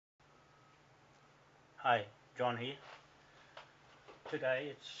Hi, John here. Today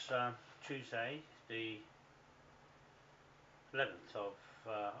it's Tuesday, the 11th of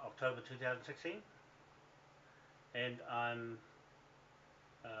October 2016, and I'm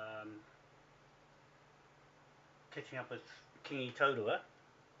um, catching up with Kingi Taurua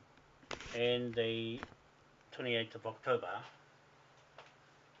and the 28th of October,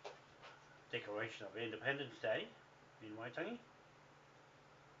 Declaration of Independence Day in Waitangi,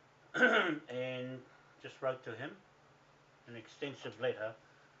 and just wrote to him an extensive letter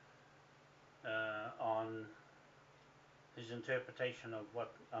on his interpretation of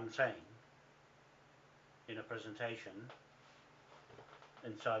what I'm saying in a presentation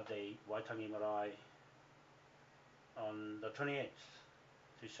inside the Waitangi Marae on the 28th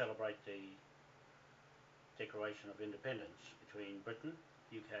to celebrate the Declaration of Independence between Britain,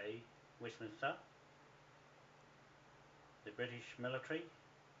 UK, Westminster, the British military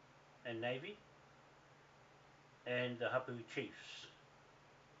and navy, and the Hapu chiefs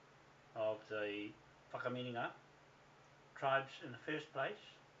of the Whakamininga tribes in the first place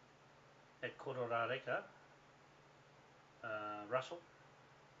at Kororareka, Russell,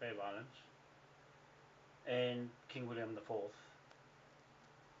 Bay of Islands, and King William IV,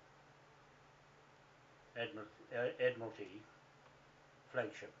 Admiralty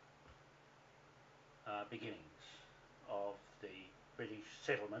flagship beginnings of the British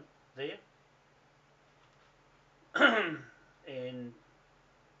settlement there, and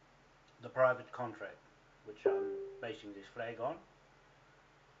the private contract which I'm basing this flag on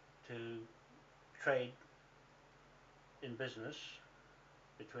to trade in business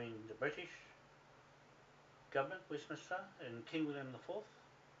between the British government, Westminster, and King William IV,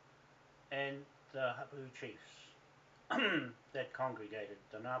 and the Hapu chiefs that congregated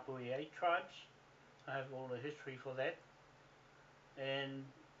the Ngāpuhi 8 tribes. I have all the history for that, and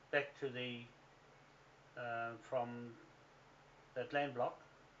back to the from that land block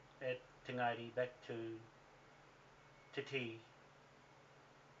at Tingairi back to Titi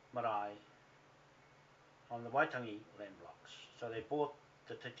Marae on the Waitangi land blocks. So they bought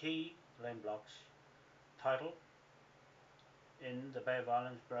the Titi land blocks title in the Bay of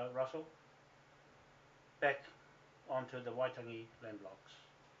Islands, Russell, back onto the Waitangi land blocks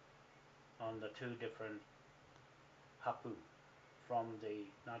on the two different hapu, from the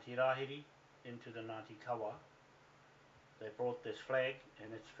Ngāti Rahiri into the Ngāti Kawa. They brought this flag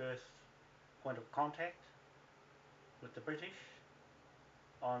in its first point of contact with the British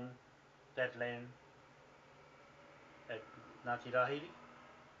on that land at Ngāti Rahiri,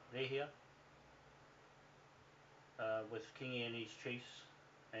 Rehia, with Kingi and his chiefs,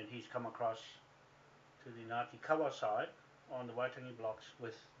 and he's come across to the Ngāti Kawa side on the Waitangi blocks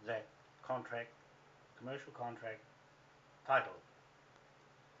with that contract, commercial contract title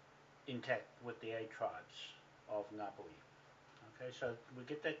intact with the 8 tribes of Ngāpuhi. Okay, so we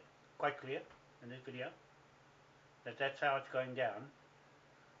get that quite clear in this video, that that's how it's going down,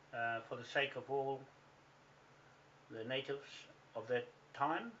 for the sake of all the natives of that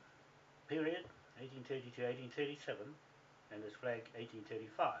time period, 1830 to 1837, and this flag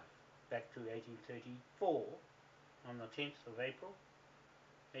 1835, back to 1834 on the 10th of April,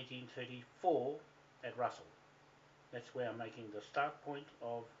 1834 at Russell. That's where I'm making the start point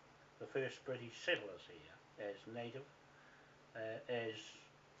of the first British settlers here as native, as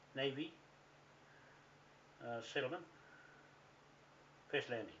navy settlement, first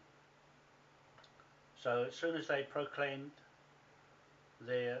landing. So as soon as they proclaimed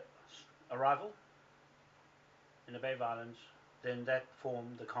their arrival in the Bay of Islands, then that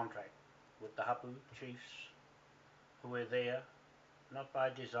formed the contract with the Hapu chiefs, who were there not by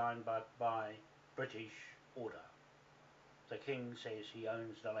design but by British order. The king says he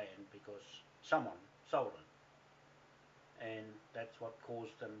owns the land because someone sold it, and that's what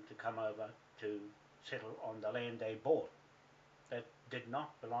caused them to come over to settle on the land they bought that did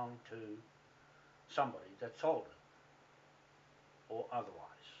not belong to somebody that sold it, or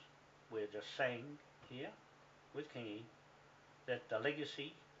otherwise. We're just saying here with Kingi that the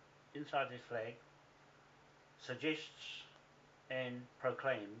legacy inside this flag suggests and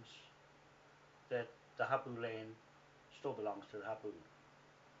proclaims that the Hapu land still belongs to the Hapu,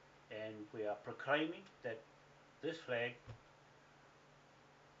 and we are proclaiming that this flag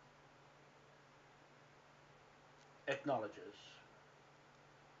acknowledges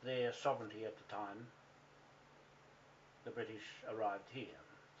their sovereignty at the time the British arrived here.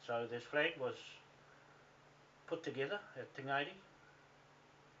 So this flag was put together at Tingairi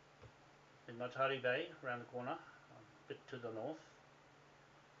in Matari Bay, around the corner, a bit to the north,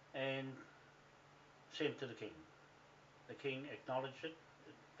 and sent to the king. The king acknowledged it.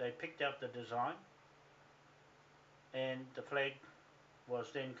 They picked out the design and the flag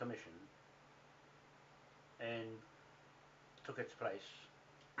was then commissioned and took its place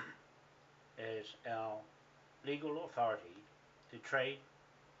as our legal authority to trade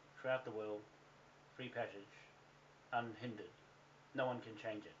throughout the world, free passage, unhindered. No one can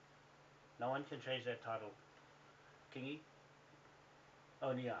change it. No one can change that title, Kingi,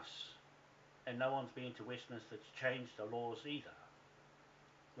 only us. And no one's been to Westminster to change the laws either.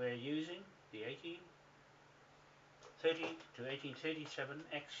 We're using the 1830 to 1837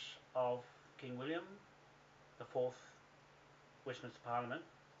 Acts of King William the Fourth Westminster Parliament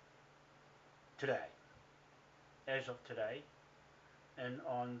today, as of today, and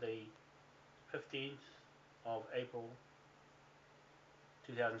on the 15th of April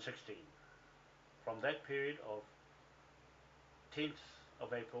 2016. From that period of 10th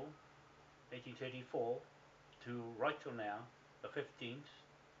of April 1834 to right till now, the 15th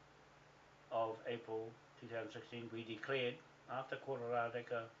of April 2016, we declared, after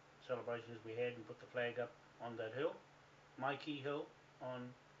Kororareka celebrations we had and put the flag up on that hill, Maiki Hill,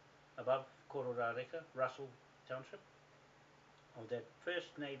 on above Kororareka, Russell Township, of that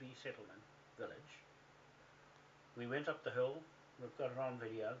first Navy settlement village. We went up the hill, we've got it on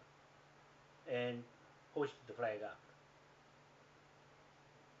video, and hoisted the flag up.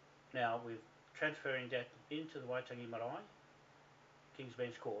 Now we're transferring that into the Waitangi Marae, King's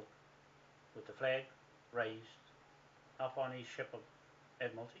Bench Court, with the flag raised up on his Ship of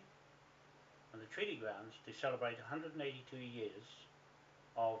Admiralty on the treaty grounds to celebrate 182 years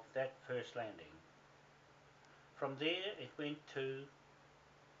of that first landing. From there it went to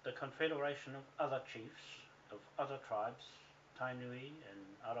the confederation of other chiefs of other tribes, Tainui and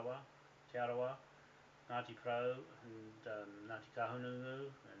Arawa, Te Arawa, Ngāti Pro and Ngāti Kahunungu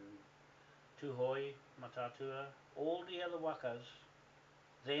and Tuhoi, Matatua, all the other wakas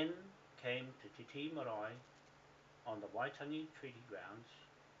then came to Te Tii Marae on the Waitangi Treaty grounds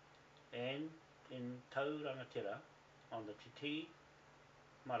and in Taurangatira on the Te Tii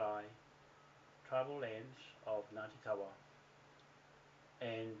Marae tribal lands of Ngāti Kawa,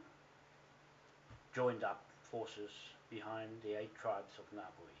 and joined up forces behind the 8 tribes of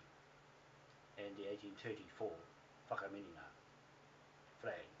Ngāpui and the 1834 Whakamininga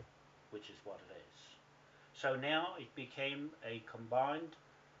flag, which is what it is. So now it became a combined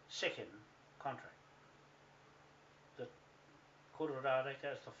second contract. The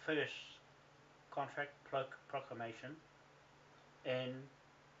Kororareka is the first contract proclamation and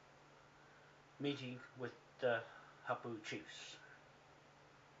meeting with the Hapu chiefs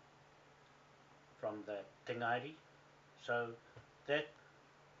from the Tingairi. So that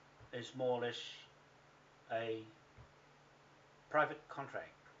is more or less a private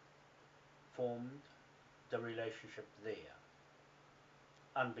contract formed the relationship there.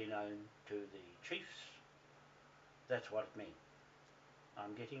 Unbeknown to the chiefs, that's what it meant.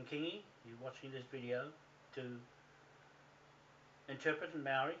 I'm getting Kingi, you watching this video, to interpret in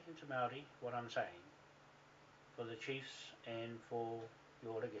Maori, into Maori, what I'm saying for the chiefs and for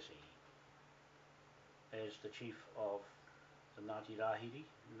your legacy as the chief of the Ngāti Rahiri,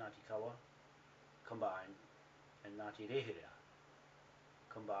 Ngāti Kawa combined, and Ngāti Rehira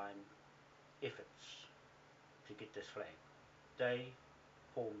combined efforts to get this flag. They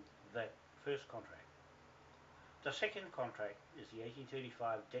formed that first contract. The second contract is the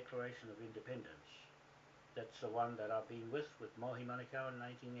 1835 Declaration of Independence. That's the one that I've been with Mohi Manukau in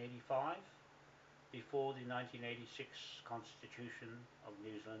 1985, before the 1986 Constitution of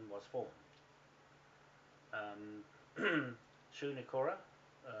New Zealand was formed. Sune Kora,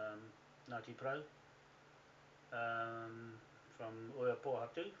 Ngāti Pro, from Ua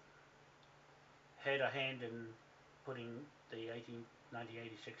Pohatu, had a hand in putting the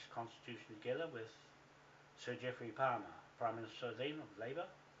 1986 Constitution together with Sir Geoffrey Palmer, Prime Minister then of Labour.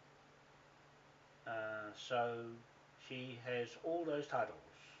 So she has all those titles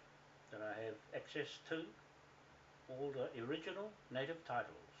that I have access to, all the original native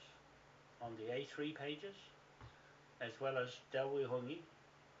titles on the A3 pages, as well as Dalwi Hongi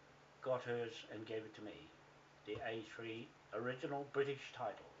got hers and gave it to me, the A3 original British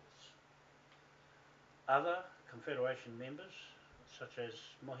titles. Other Confederation members, such as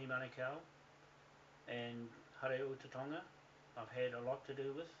Mohi Manukau and Hare Utatonga, I've had a lot to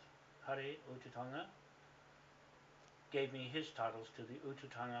do with. Hare Utatonga gave me his titles to the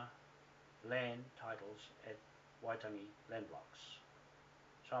Ututanga land titles at Waitangi land blocks.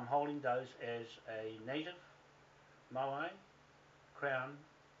 So I'm holding those as a native Maui Crown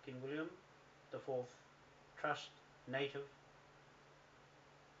King William the Fourth Trust Native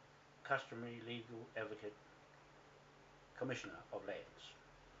Customary Legal Advocate Commissioner of Lands.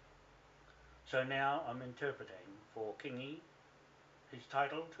 So now I'm interpreting for Kingi his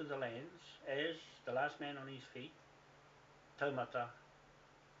title to the lands as the last man on his feet, Taumata,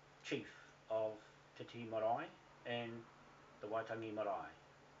 chief of Te Marae and the Waitangi Marae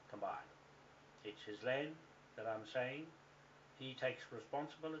combined. It's his land that I'm saying. He takes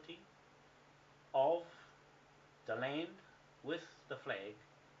responsibility of the land with the flag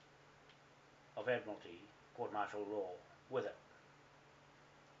of Admiralty, court martial law with it.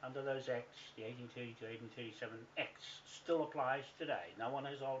 Under those acts, the 1830 to 1837 acts still applies today. No one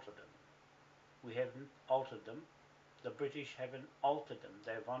has altered them. We haven't altered them. The British haven't altered them.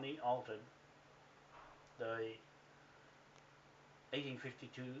 They've only altered the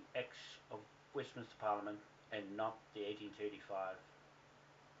 1852 acts of Westminster Parliament and not the 1835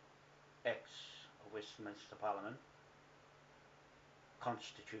 acts of Westminster Parliament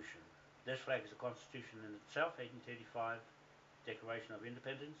Constitution. This flag is a constitution in itself, 1835 Declaration of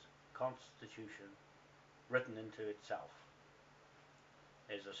Independence, Constitution written into itself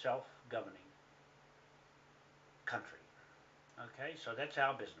as a self-governing country. Okay, so that's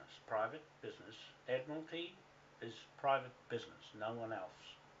our business, private business. Admiralty is private business, no one else.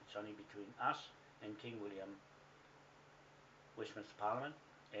 It's only between us and King William, Westminster Parliament,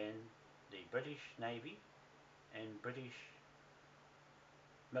 and the British Navy and British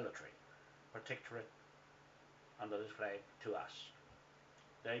military protectorate under this flag to us.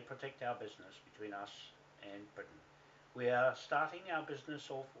 They protect our business between us and Britain. We are starting our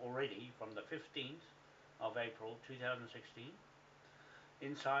business off already from the 15th of April 2016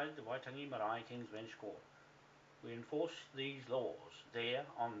 inside the Waitangi Marae King's Bench Court. We enforce these laws there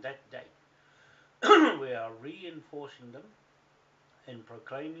on that date. We are reinforcing them and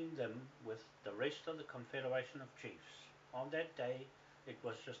proclaiming them with the rest of the Confederation of Chiefs. On that day, it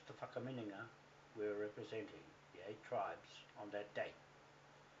was just the Whakamininga we were representing, the 8 tribes on that date.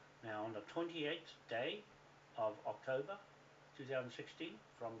 Now on the 28th day of October 2016,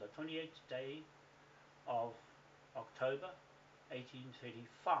 from the 28th day of October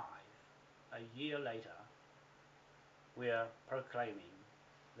 1835, a year later, we are proclaiming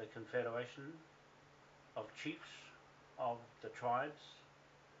the Confederation of Chiefs of the tribes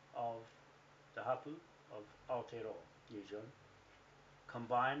of the Hapu of Aotearoa, New Zealand,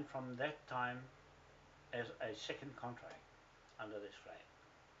 combined from that time as a second contract under this flag.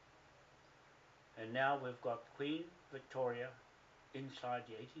 And now we've got Queen Victoria inside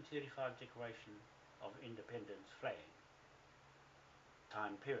the 1835 Declaration of Independence flag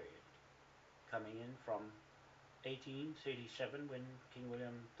time period, coming in from 1837 when King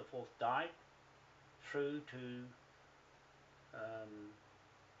William IV died through to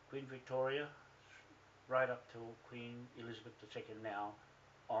Queen Victoria, right up till Queen Elizabeth II now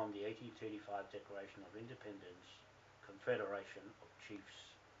on the 1835 Declaration of Independence Confederation of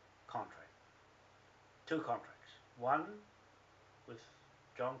Chiefs contract. 2 contracts. One with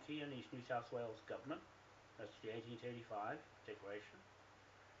John Key and his New South Wales government, that's the 1835 Declaration,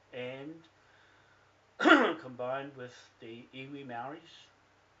 and combined with the iwi Maoris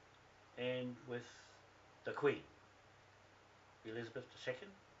and with the Queen, Elizabeth II,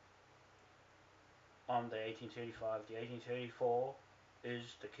 on the 1835. The 1834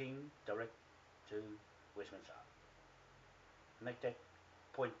 is the King direct to Westminster. Make that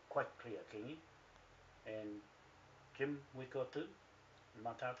point quite clear, Kingi. And Jim Wikotu,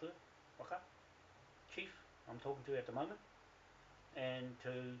 Matatua, Waka, Chief, I'm talking to at the moment, and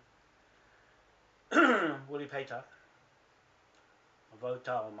to Willie Peter,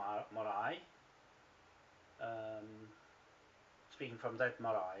 Waitangi Marae, speaking from that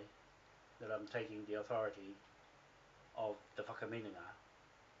marae, that I'm taking the authority of the Whakamininga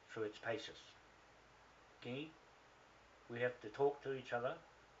through its paces. Okay? We have to talk to each other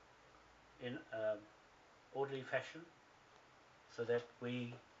in an orderly fashion so that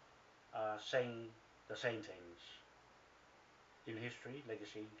we are saying the same things in history,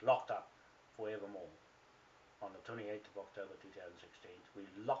 legacy, locked up forevermore. On the 28th of October 2016, we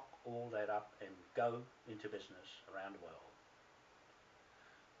lock all that up and go into business around the world.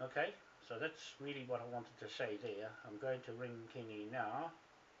 Okay, so that's really what I wanted to say there. I'm going to ring Kingi now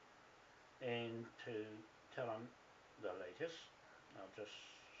and to tell him the latest. I'll just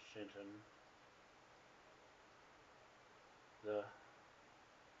send him the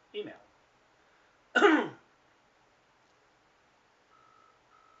email.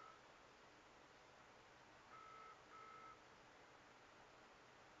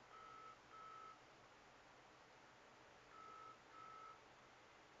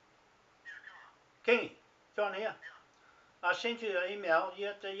 Kingi, John here. I sent you an email. You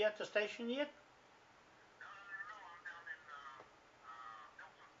at the station yet?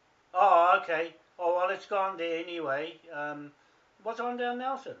 Oh, okay. Oh, well, it's gone there anyway. What's on down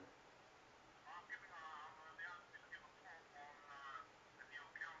Nelson?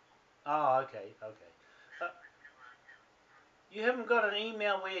 Oh, okay, okay. Uh, you haven't got an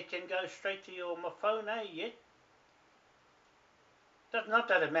email where it can go straight to your phone, eh, yet? Not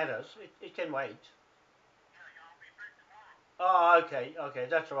that it matters. It can wait. Oh, okay, okay,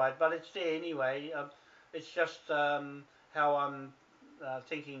 that's all right. But it's there anyway. It's just how I'm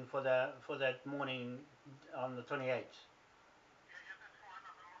thinking for that morning on the 28th.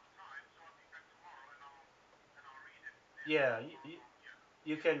 Yeah,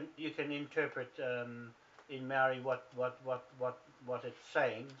 you can interpret in Maori what it's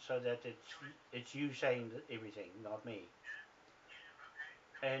saying, so that it's you saying everything, not me.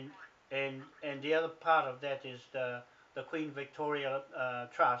 And and the other part of that is the Queen Victoria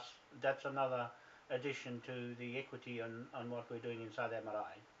Trust. That's another addition to the equity on what we're doing inside that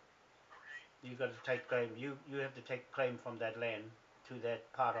marae. You've got to take claim. You have to take claim from that land to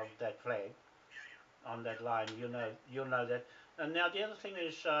that part of that flag on that line. You'll know that. And now the other thing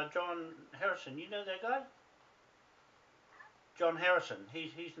is John Harrison. You know that guy, John Harrison.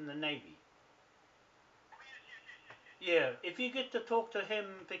 He's in the Navy. Yeah, if you get to talk to him,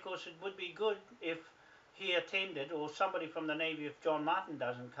 because it would be good if he attended, or somebody from the Navy, if John Martin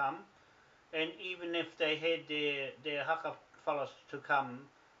doesn't come, and even if they had their haka fellows to come,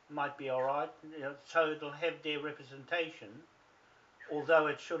 might be all right. So it'll have their representation. Although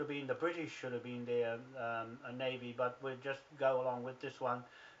it should have been the British should have been there, a Navy, but we'll just go along with this one.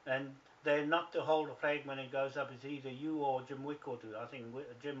 And they're not to hold the flag when it goes up. It's either you or Jim Wick will do. I think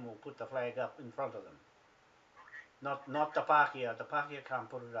Jim will put the flag up in front of them. Not the Pākehā. The Pākehā can't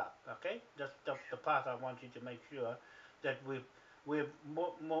put it up. Okay, that's the part I want you to make sure that we're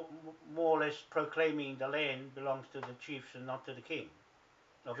more or less proclaiming the land belongs to the chiefs and not to the King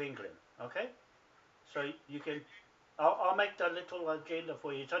of England. Okay, so you can. I'll make the little agenda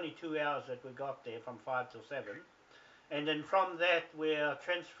for you. It's only 2 hours that we got there from 5 till 7, and then from that we're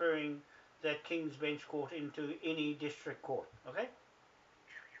transferring that King's Bench Court into any district court. Okay,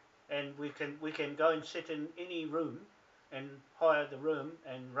 and we can go and sit in any room and hire the room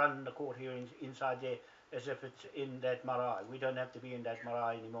and run the court hearings inside there as if it's in that marae. We don't have to be in that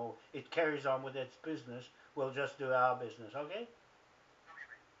marae anymore. It carries on with its business. We'll just do our business, okay?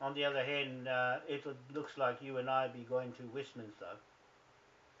 On the other hand, it looks like you and I be going to Westminster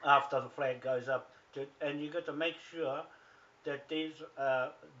after the flag goes up, and you got to make sure that there's a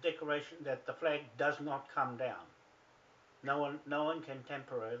declaration that the flag does not come down. No one can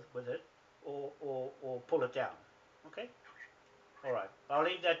tamper with it or pull it down. Okay? All right. I'll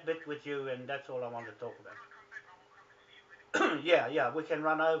leave that bit with you, and that's all I want to talk about. Yeah. We can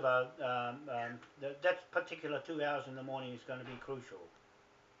run over. That particular 2 hours in the morning is going to be crucial.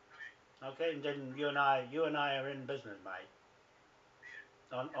 Okay, and then you and I are in business, mate.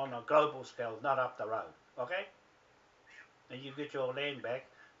 On a global scale, not up the road. Okay, and you get your land back.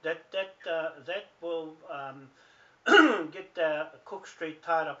 That will get Cook Street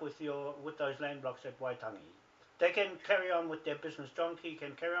tied up with those land blocks at Waitangi. They can carry on with their business. John Key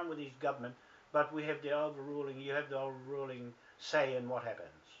can carry on with his government, but we have the overruling. You have the overruling say in what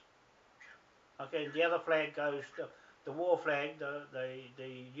happens. Okay, and the other flag goes. The war flag,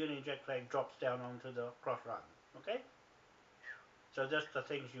 the Union Jack flag drops down onto the cross run. Okay, so that's the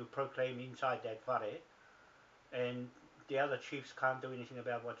things you proclaim inside that whare, and the other chiefs can't do anything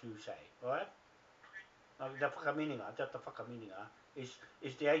about what you say. All right. The whakamininga, just the whakamininga, is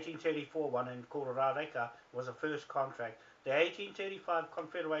the 1834 one, and Kororareka was the first contract. The 1835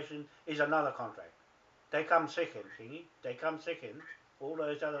 Confederation is another contract. They come second, Kingi. They come second. All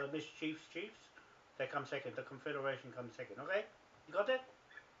those other mischiefs chiefs, they come second. The Confederation comes second. Okay? You got that?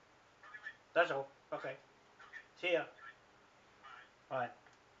 That's all. Okay. See ya. Alright.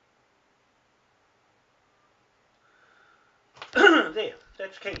 There.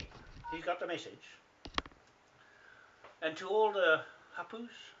 That's King. He got the message. And to all the hapus,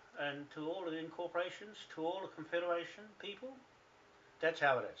 and to all the incorporations, to all the Confederation people, that's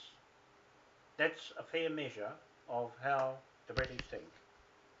how it is. That's a fair measure of how the British think.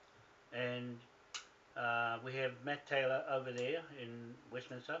 And we have Matt Taylor over there in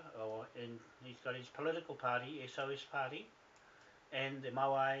Westminster, he's got his political party, SOS Party, and the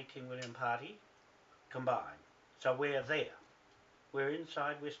Maui King William Party combined. So we're there. We're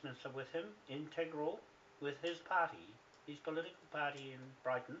inside Westminster with him, integral with his party, his political party in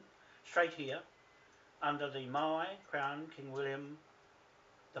Brighton, straight here, under the Maui Crown King William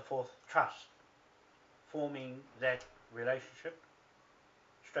IV Trust, forming that relationship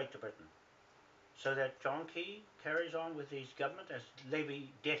straight to Britain. So that John Key carries on with his government as levy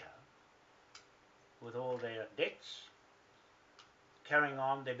debtor, with all their debts, carrying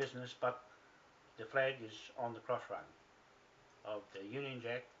on their business, but the flag is on the cross run of the Union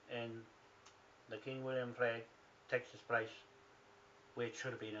Jack, and the King William flag takes its place where it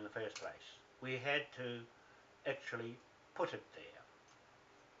should have been in the first place. We had to actually put it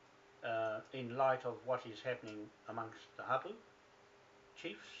there in light of what is happening amongst the hapu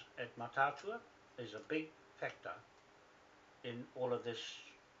chiefs at Matatua. Is a big factor in all of this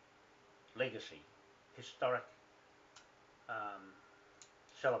legacy, historic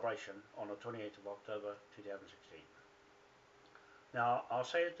celebration on the 28th of October 2016. Now, I'll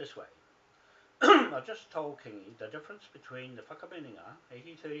say it this way. I just told Kingi the difference between the Whakamininga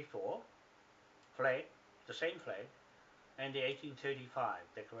 1834 flag, the same flag, and the 1835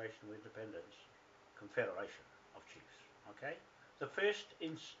 Declaration of Independence Confederation of Chiefs. Okay? The first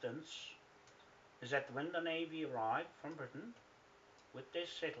instance is that when the Navy arrived from Britain with their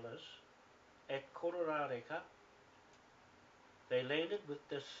settlers at Kororareka, they landed with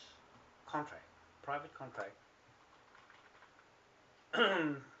this contract, private contract,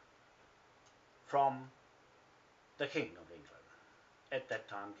 from the King of England, at that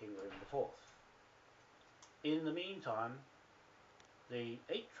time King William IV. In the meantime, the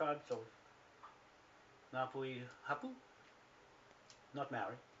 8 tribes of Ngāpuhi Hapu, not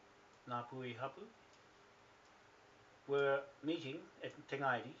Maori, Ngāpuhi Hapu, were meeting at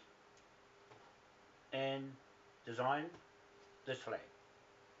Tingaiti and designed this flag.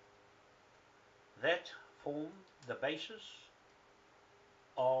 That formed the basis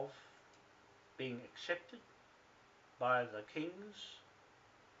of being accepted by the kings,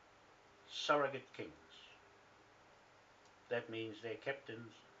 surrogate kings. That means their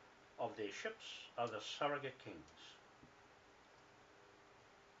captains of their ships are the surrogate kings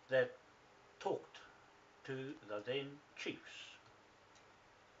that talked to the then chiefs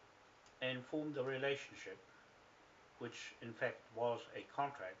and formed a relationship which in fact was a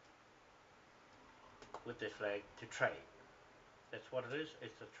contract with this flag to trade. That's what it is.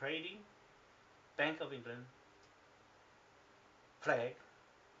 It's a trading Bank of England flag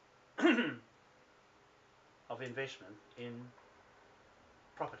of investment in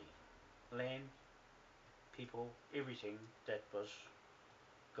property, land, people, everything that was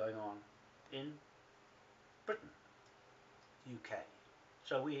going on in Britain, UK.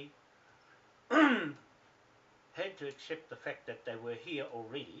 So we had to accept the fact that they were here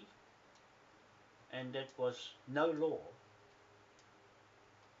already, and that was no law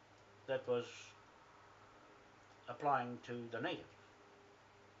that was applying to the native,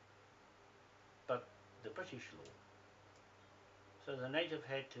 but the British law. So the native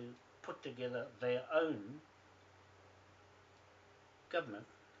had to put together their own government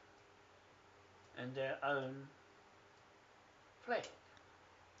and their own flag.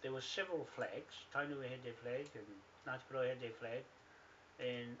 There were several flags. Tainui had their flag, and Ngāti Porou had their flag,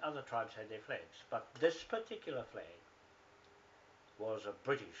 and other tribes had their flags. But this particular flag was a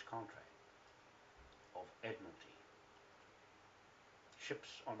British contract of Admiralty, ships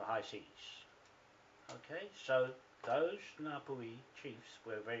on the high seas. Okay, so those Ngāpuhi chiefs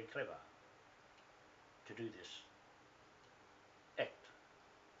were very clever to do this act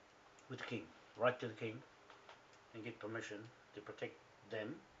with the king, write to the king and get permission to protect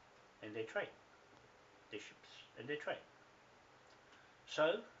them and their trade, their ships and their trade.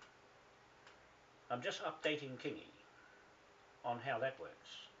 So I'm just updating Kingi on how that works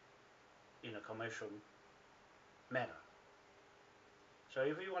in a commercial manner. So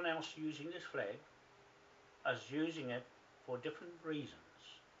everyone else using this flag is using it for different reasons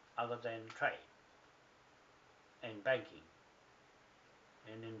other than trade and banking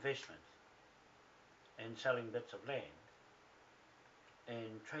and investment and selling bits of land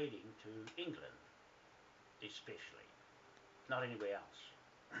and trading to England especially, not anywhere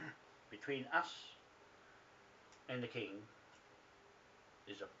else. Between us and the king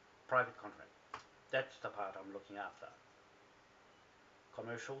is a private contract. That's the part I'm looking after.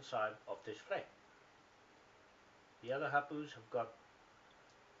 Commercial side of this flag. The other hapus have got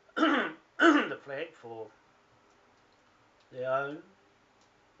the flag for their own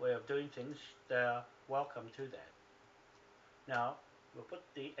way of doing things. They are welcome to that. Now, we'll put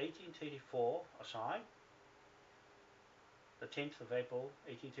the 1834 aside. The 10th of April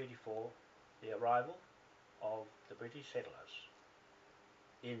 1834, the arrival of the British settlers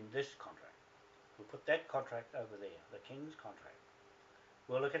in this contract. We'll put that contract over there, the King's contract.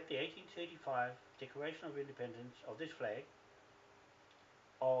 We'll look at the 1835 Declaration of Independence of this flag,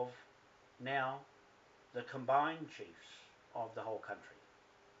 of now the combined chiefs of the whole country.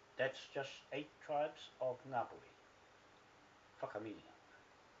 That's just 8 tribes of Ngāpuhi, Whakamininga.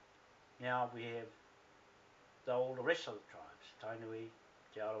 Now we have all the rest of the tribes, Tainui,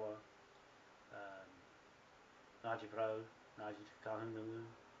 Te Arawa, Ngāti Parau, Ngāti Kahunungu,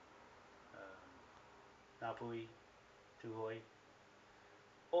 Ngāpui, Tuhoi,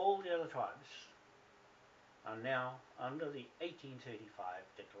 all the other tribes are now under the 1835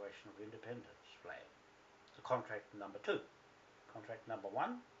 Declaration of Independence flag. The contract number 2. Contract number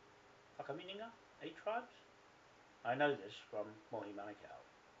 1, Whakamininga, 8 tribes. I know this from Mohi Manukau,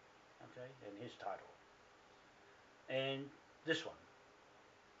 okay, and his title. And this one,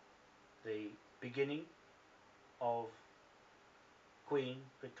 the beginning of Queen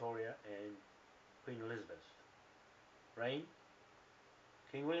Victoria and Queen Elizabeth reign,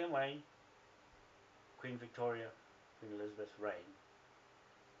 King William reign, Queen Victoria, Queen Elizabeth reign.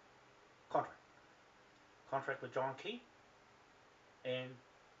 Contract with John Key and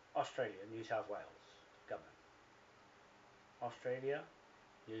Australia, New South Wales government. Australia,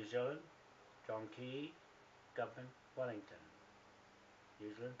 New Zealand, John Key government, Wellington.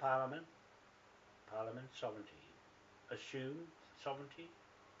 New Zealand Parliament sovereignty, assumed sovereignty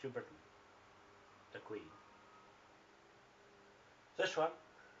to Britain, the Queen. This one,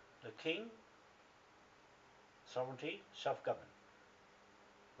 the King, sovereignty, self-government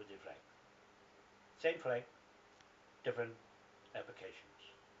with the flag. Same flag, different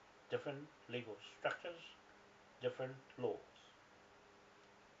applications, different legal structures, different laws.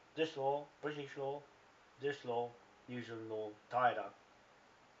 This law, British law, this law, New Zealand law, tied up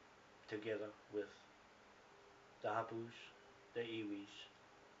together with the hapus, the iwis,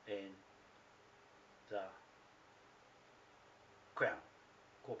 and the Crown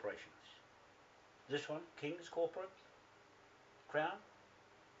corporations. This one, King's corporate, Crown,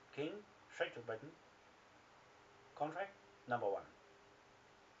 King, straight to Britain. Contract number 1.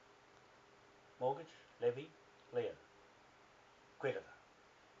 Mortgage, levy, lien, creditor.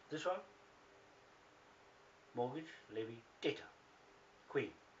 This one, mortgage, levy, debtor,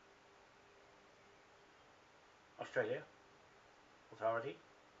 Queen. Australia, authority,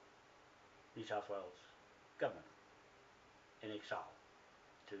 New South Wales government, in exile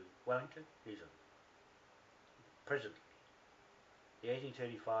to Wellington, New Zealand. Presently, the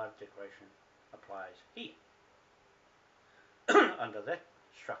 1835 Declaration applies here. Under that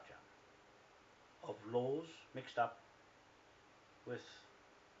structure of laws mixed up with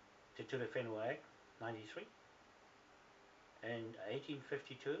Te Ture Whenua Act 93 and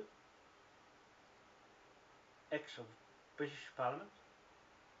 1852 Acts of British Parliament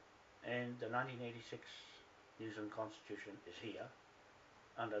and the 1986 New Zealand Constitution is here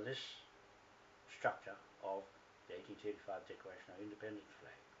under this structure of the 1835 Declaration of Independence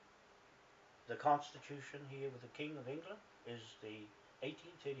flag. The Constitution here with the King of England is the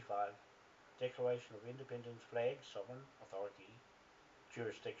 1835 Declaration of Independence flag, sovereign authority,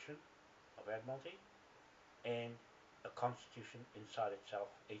 jurisdiction of Admiralty, and a Constitution inside itself,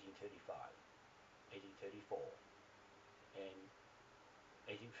 1835, 1834, and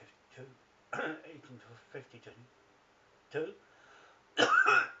 1852,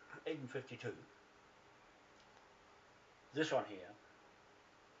 1852. This one here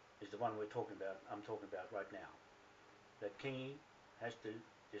is the one I'm talking about right now. That Kingi has to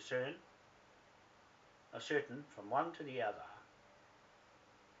discern, ascertain from one to the other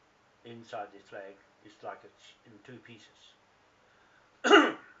inside this flag is like it's in 2 pieces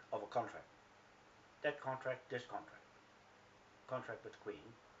of a contract. That contract, this contract. Contract with the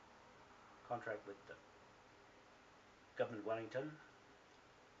Queen, contract with the Government of Wellington,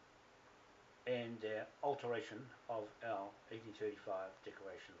 and their alteration of our 1835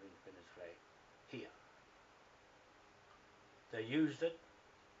 Declaration of Independence flag here. They used it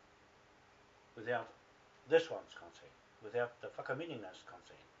without this one's consent, without the whakamininga's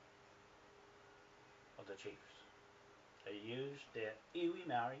consent of the chiefs. They used their iwi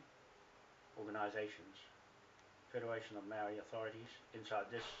Maori organisations, Federation of Maori Authorities,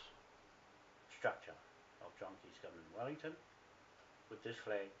 inside this structure of John Key's government in Wellington, with this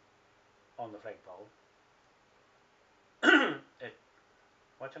flag on the flagpole at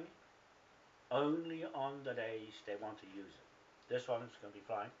Waitangi, only on the days they want to use it. This one's going to be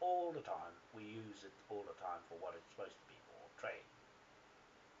flying all the time. We use it all the time for what it's supposed to be for, trade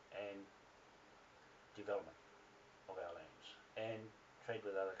and development of our lands, and trade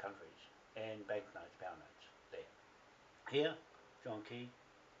with other countries, and banknotes, pound notes there. Here, John Key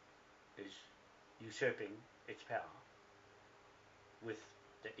is usurping its power with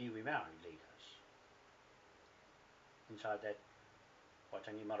the iwi Maori leaders inside that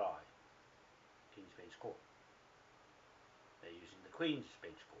Waitangi Marae, King's Bench Court. They're using the Queen's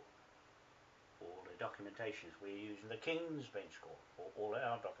Bench Court for all the documentations. We're using the King's Bench Court for all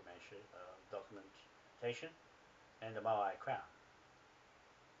our documentation and the Maui crown.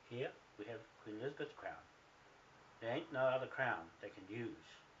 Here we have Queen Elizabeth's crown. There ain't no other crown they can use.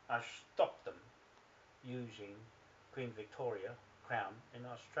 I stopped them using Queen Victoria crown in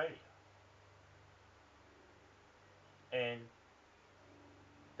Australia. And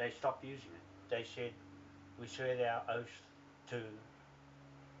they stopped using it. They said, we swear our oath to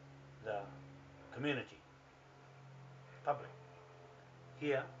the community, public.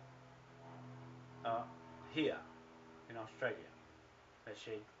 Here in Australia, they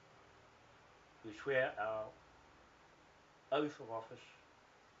said, we swear our oath of office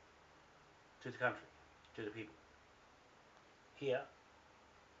to the country, to the people. Here,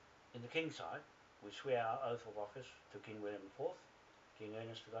 in the King's side, we swear our oath of office to King William IV, King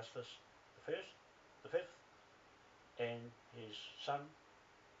Ernest Augustus the Fifth, and his son,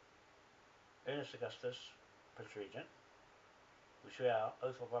 Ernest Augustus, Prince Regent. We swear our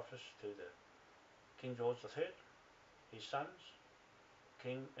oath of office to the King George III, his sons,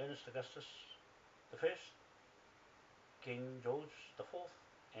 King Ernest Augustus the First, King George the Fourth,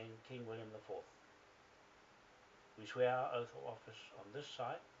 and King William the Fourth. We swear our oath of office on this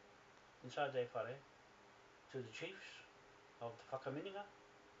side, inside their whare, to the chiefs of the Whakamininga,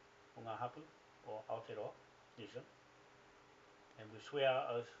 o ngā hapu, or Aotearoa, New Zealand, and we swear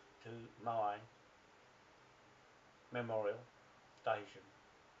our oath to Maui Memorial, Tahitian,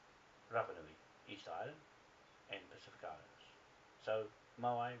 Rapa Nui, East Island, and Pacific Islands. So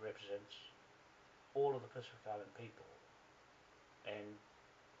Maui represents all of the Pacific Island people, and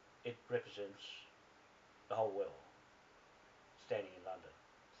it represents the whole world, standing in London,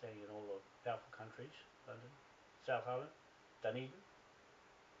 standing in all the powerful countries, London, South Island, Dunedin,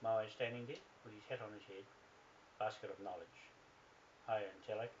 Maui standing there with his hat on his head, basket of knowledge, higher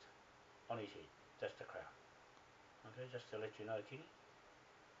intellect on his head. That's the crown. Okay, just to let you know, Kingi,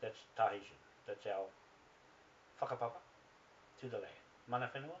 that's Tahitian. That's our whakapapa to the land. Mana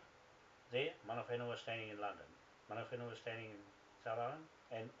whenua, there, mana whenua standing in London. Mana whenua standing in South Island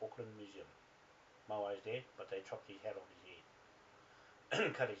and Auckland, New Zealand. Maui is there, but they chopped his hat off his head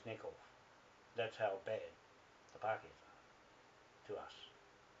and cut his neck off. That's how bad the Pākehās are to us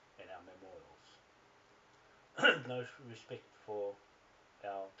and our memorials. No respect for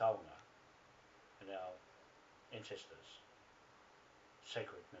our taonga and our ancestors'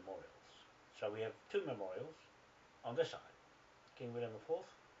 sacred memorials. So we have two memorials on this side, King William IV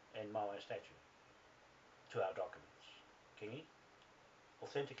and Maui statue, to our documents. Kingi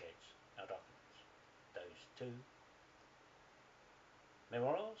authenticates our documents, those two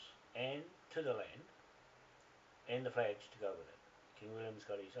memorials, and to the land, and the flags to go with it. King William's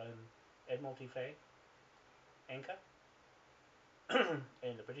got his own Admiralty flag, anchor,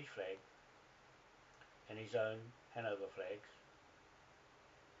 and the British flag, and his own Hanover flags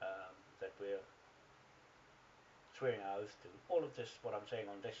that we're swearing our oath to. All of this, what I'm saying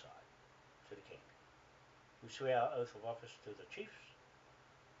on this side, to the King. We swear our oath of office to the chiefs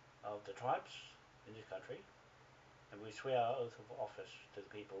of the tribes in this country, and we swear our oath of office to the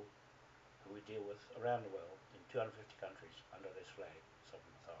people who we deal with around the world in 250 countries under this flag,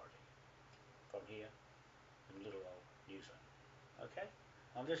 sovereign authority, from here in little old New Zealand. Okay?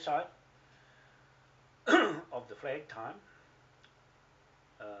 On this side of the flag time,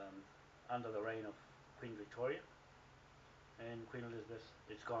 under the reign of Queen Victoria and Queen Elizabeth,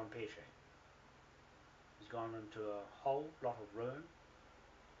 it's gone pear-shaped. It's gone into a whole lot of ruin,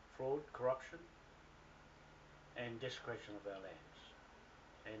 fraud, corruption, and desecration of our lands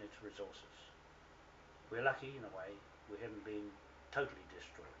and its resources. We're lucky in a way we haven't been totally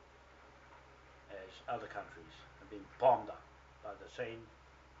destroyed, as other countries have been bombed up by the same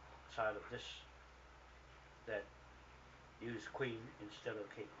side of this that use Queen instead of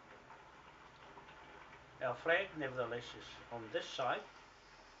King. Our flag, nevertheless, is on this side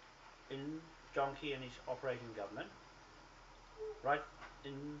in John Key and his operating government, right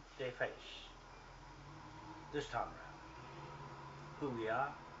in their face, this time around. Who we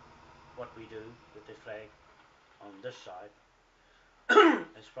are, what we do with this flag on this side,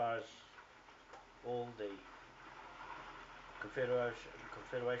 as far as all the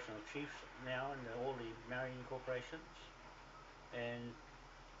Confederation of Chiefs now and all the marrying corporations and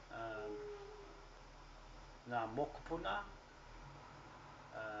Ngā Mokopuna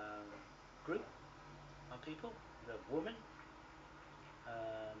group of people, the women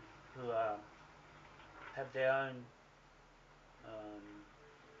who have their own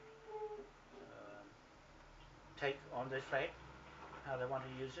take on this flag, how they want to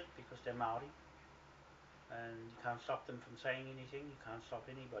use it because they're Māori, and you can't stop them from saying anything, you can't stop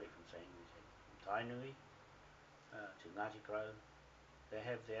anybody from saying anything. From Tainui to Ngāti Pro, they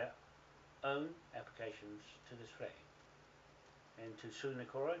have their own applications to this flag. And to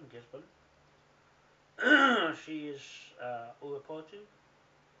Sunekora in Gisborne, she is Uepotu,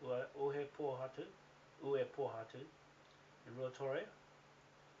 Uhe Pohatu in Rotorua,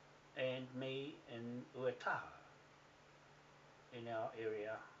 and me in Uetaha in our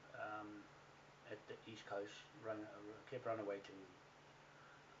area at the east coast, kept run away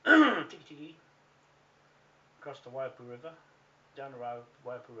to Tiki, across the Waipu River, down the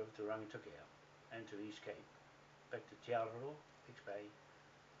Waipu River to Rangitukia and to East Cape, back to Te Aroha, Hicks Bay,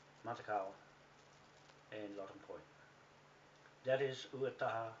 Matakawa and Lottom Point. That is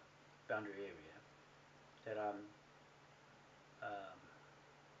Uetaha boundary area that I'm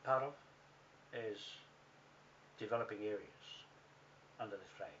part of as developing areas under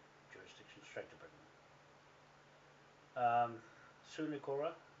this flag, jurisdiction straight to Britain.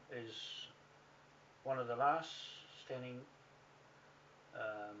 Sunekora is one of the last standing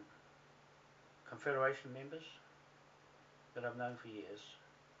Confederation members that I've known for years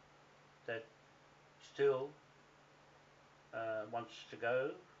that still wants to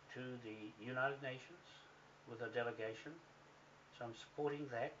go to the United Nations with a delegation, so I'm supporting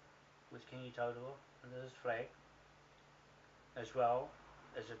that with Kingi Taurua under this flag, as well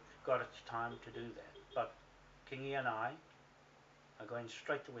as it got its time to do that. But Kingi and I are going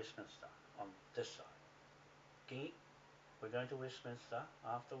straight to Westminster on this side. Kingi, we're going to Westminster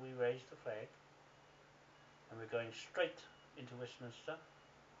after we raise the flag, and we're going straight into Westminster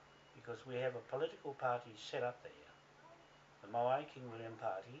because we have a political party set up there, the Moai King William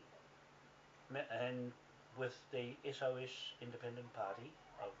Party, and with the SOS Independent Party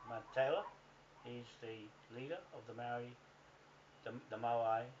of Matt Taylor. He's the leader of the Maori, the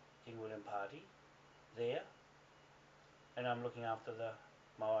Moai King William Party there, and I'm looking after the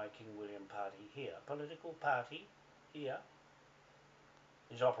Moai King William Party here. A political party here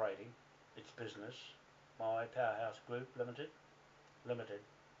is operating its business, Moai Powerhouse Group Limited,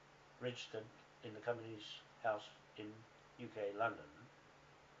 registered in the Company's House in UK, London.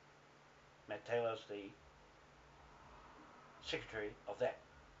 Matt Taylor's the secretary of that.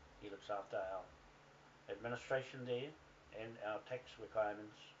 He looks after our administration there and our tax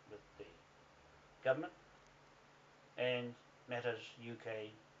requirements with the government and matters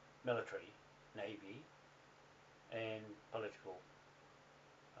UK military, navy and political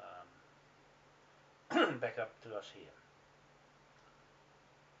back up to us here.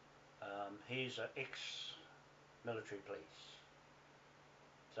 He's an ex-military police,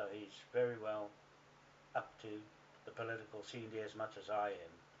 so he's very well up to the political scene there as much as I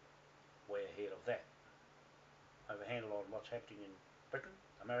am, way ahead of that. I have a handle on what's happening in Britain,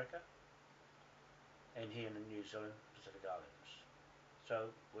 America, and here in New Zealand, Pacific Islands.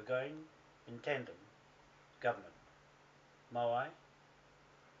 So we're going in tandem, government, Moai,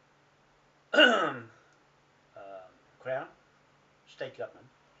 Crown, state government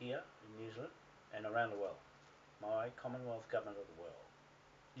here in New Zealand and around the world. Moai Commonwealth Government of the world.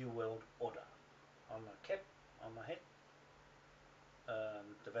 New World Order. On the cap, on my head,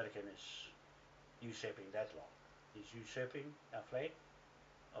 the Vatican is usurping that law. He's usurping our flag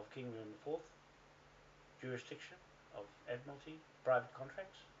of King William IV, jurisdiction of Admiralty, private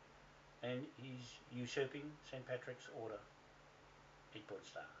contracts, and he's usurping St. Patrick's Order, 8-point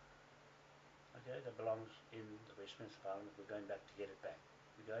star. Okay, that belongs in the Westminster Parliament. We're going back to get it back.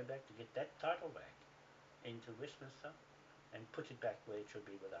 We're going back to get that title back into Westminster and put it back where it should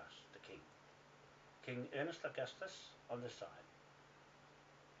be with us, the King. King Ernest Augustus on this side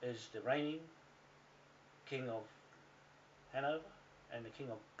is the reigning King of Hanover and the King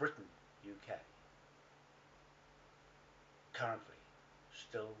of Britain, UK. Currently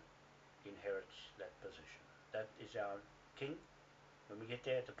still inherits that position. That is our King when we get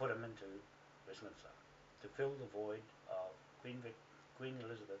there, to put him into Westminster, to fill the void of Queen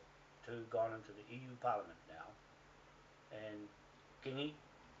Elizabeth II, gone into the EU Parliament now, and Kingi,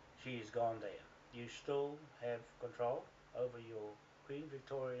 she is gone there. You still have control over your Queen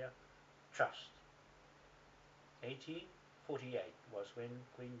Victoria Trust. 1848 was when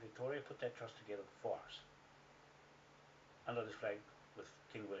Queen Victoria put that trust together for us, under this flag with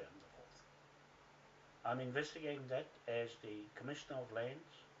King William IV. I'm investigating that as the Commissioner of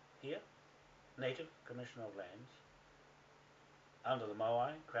Lands here, Native Commissioner of Lands, under the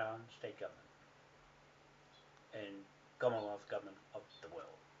Moai Crown State Government and Commonwealth Government of the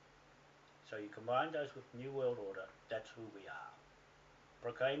world. So you combine those with New World Order, that's who we are.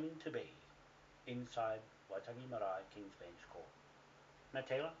 Proclaiming to be inside Waitangi Marae King's Bench Court. Matt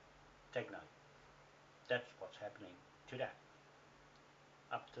Taylor, take note. That's what's happening today.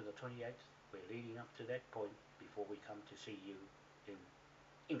 Up to the 28th, we're leading up to that point before we come to see you in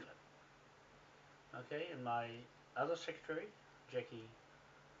England. Okay, and my other secretary, Jackie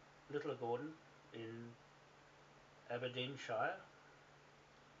Little Gordon, in Aberdeenshire,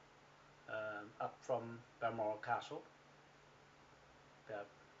 up from Balmoral Castle, about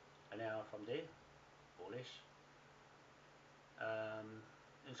an hour from there, or less,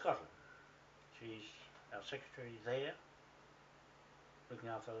 in Scotland. She's our secretary there, looking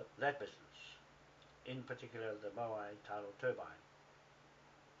after that business, in particular the Moai tidal turbine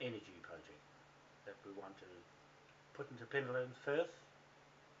energy project that we want to put into Pentland Firth,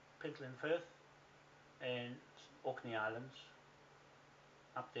 and Orkney Islands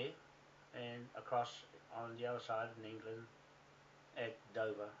up there, and across on the other side in England at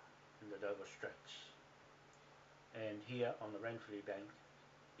Dover, in the Dover Straits, and here on the Ranfurly Bank,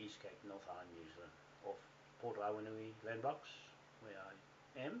 East Cape, North Island, New Zealand, off Port Awanui land blocks, where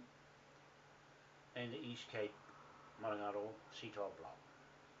I am, and the East Cape Marangaro Seattle block,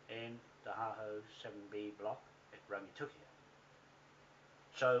 and the Haho 7B block at Rangitukia.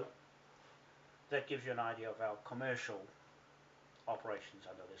 So that gives you an idea of our commercial operations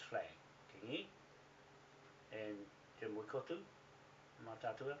under this flag. Kingi and Te Muikotu,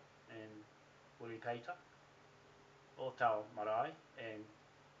 Matatua, and Wiripeita, or Tau Marae, and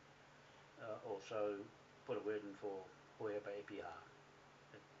also put a word in for Hoepa Epiha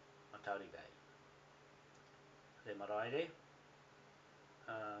at Matauri Bay. The marae there.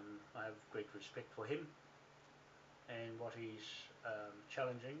 I have great respect for him and what he's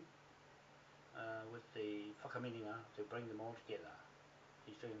challenging with the whakamininga to bring them all together.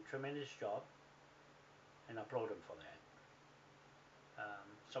 He's doing a tremendous job, and I applaud him for that.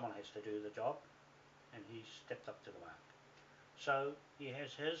 Someone has to do the job, and he's stepped up to the mark. So he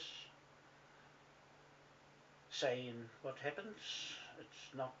has his say in what happens.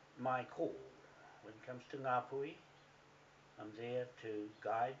 It's not my call. When it comes to Ngāpui, I'm there to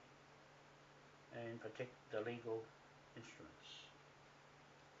guide and protect the legal instruments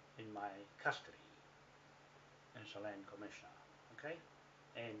in my custody as a land commissioner, okay,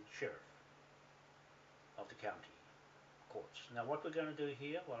 and sheriff of the county courts. Now what we're going to do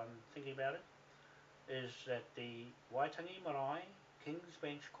here, while I'm thinking about it, is that the Waitangi Marae King's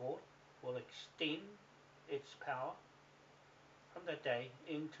Bench Court will extend its power from that day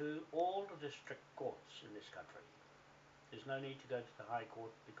into all the district courts in this country. There's no need to go to the High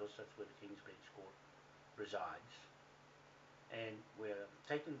Court because that's where the King's Bench Court resides. And we're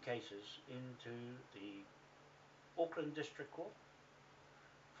taking cases into the Auckland District Court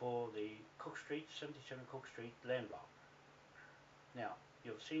for the Cook Street, 77 Cook Street land block. Now,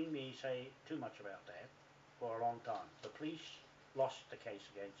 you've seen me say too much about that for a long time. The police lost the case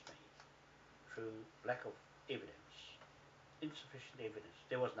against me through lack of evidence, insufficient evidence.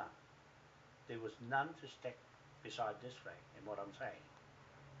 There was none. There was none to stack beside this flag. And what I'm saying,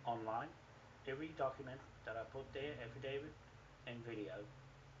 online, every document that I put there, affidavit and video,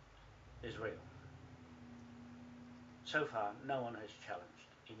 is real. So far, no one has challenged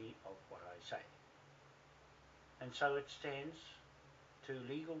any of what I say. And so it stands to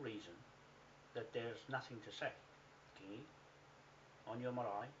legal reason that there's nothing to say. Kingi, on your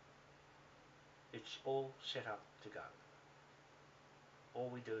marae, it's all set up to go.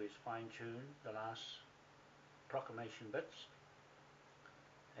 All we do is fine tune the last proclamation bits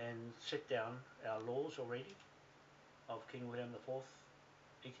and set down our laws already of King William IV,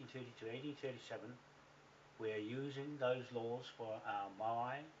 1830 to 1837. We are using those laws for our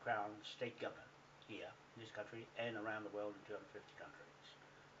Maui Crown state government here in this country and around the world in 250 countries.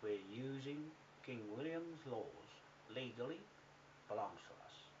 We're using King William's laws legally, belongs to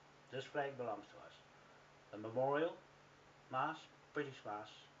us. This flag belongs to us. The memorial mast, British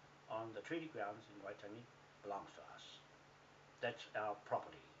mast, on the treaty grounds in Waitangi belongs to us. That's our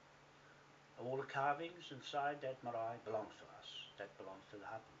property. All the carvings inside that marae belongs to us. That belongs to the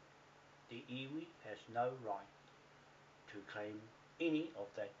hapu. The iwi has no right to claim any of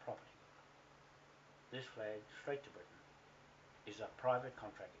that property. This flag, straight to Britain, is a private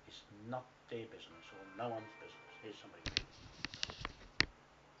contract. It's not their business or no one's business. Here's somebody.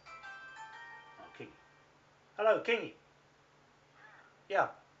 Oh, Kingi. Hello, Kingi. Yeah.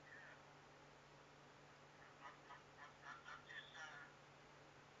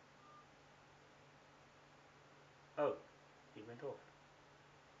 Oh, he went off.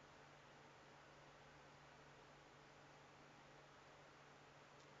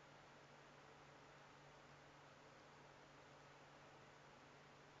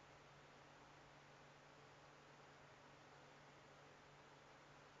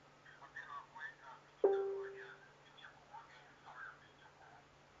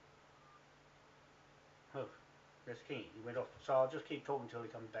 Oh, that's Kingi. He went off. So I'll just keep talking until he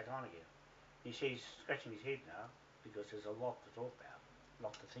comes back on again. He's scratching his head now because there's a lot to talk about, a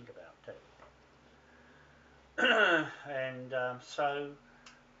lot to think about too. And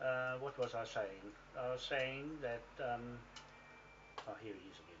what was I saying? I was saying that, oh, here he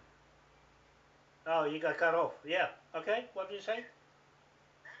is again. Oh, you got cut off. Yeah. Okay. What did you say?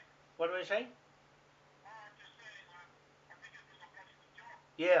 What do I say?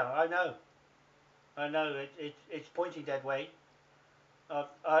 Yeah, I know. I know. It's pointing that way.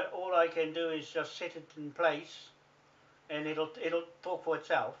 All I can do is just set it in place, and it'll talk for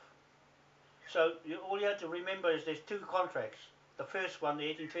itself. So all you have to remember is there's two contracts. The first one, the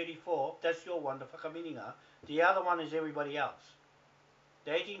 1834, that's your one, the whakamininga. The other one is everybody else.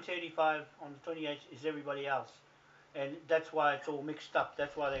 The 1835 on the 28th is everybody else, and that's why it's all mixed up.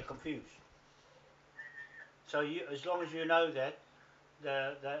 That's why they're confused. So as long as you know that,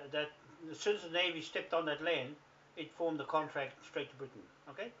 that as soon as the Navy stepped on that land, it formed the contract straight to Britain.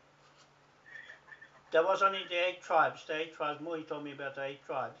 Okay. There was only the 8 tribes. The 8 tribes. Mohi told me about the 8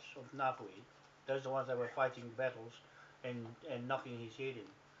 tribes of Ngāpuhi. Those are the ones that were fighting battles and knocking his head in.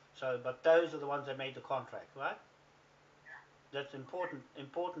 So, but those are the ones that made the contract, right? That's important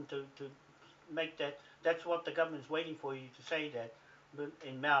to make that. That's what the government's waiting for you to say that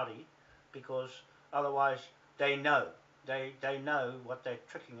in Maori, because otherwise they know they know what they're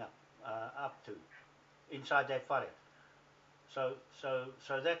tricking up to inside that whare. So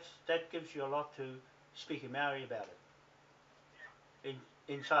that gives you a lot to speak in Maori about it.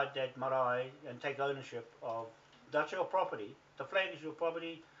 Inside that marae and take ownership of that's your property. The flag is your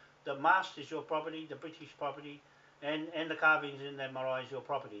property. The mast is your property. The British property, and the carvings in that marae is your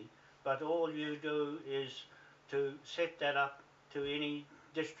property. But all you do is to set that up to any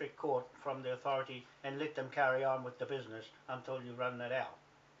district court from the authority and let them carry on with the business until you run that out,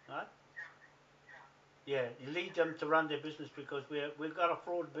 right? Yeah, you lead them to run their business because we've got a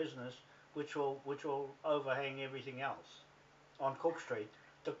fraud business which will overhang everything else on Cook Street.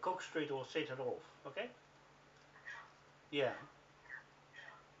 The Cook Street will set it off. Okay. Yeah.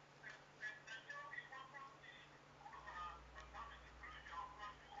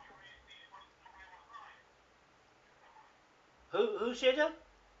 Who said it?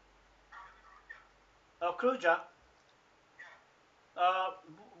 Oh, Kruger. Uh,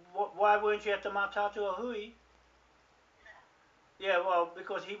 why weren't you at the Matatu Hui? Yeah, well,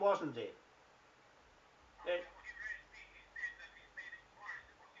 because he wasn't there. Uh,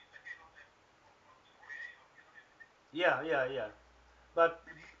 yeah, yeah, yeah. But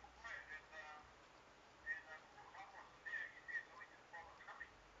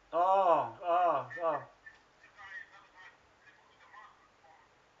oh.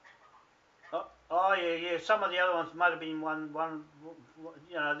 Oh yeah, yeah. Some of the other ones might have been one.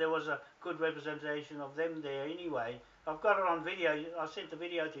 You know, there was a good representation of them there. Anyway, I've got it on video. I sent the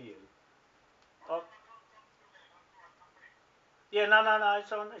video to you. Oh, yeah, no.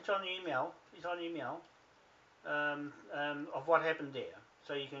 It's on email. It's on email of what happened there,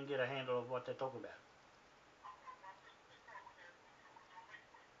 so you can get a handle of what they're talking about.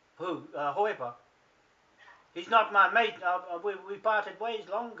 Who? Hoipa. He's not my mate. We parted ways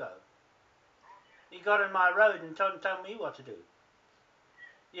long ago. He got in my road and told me what to do.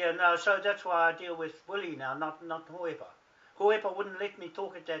 Yeah, no. So that's why I deal with Willie now, not Hoipa. Hoipa wouldn't let me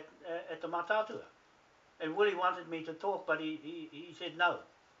talk at the Matatua, and Willie wanted me to talk, but he said no.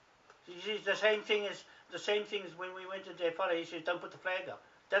 It's the same thing as when we went to their father. He said, "Don't put the flag up."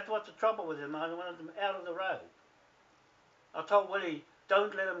 That's what's the trouble with him. I wanted them out of the road. I told Willie,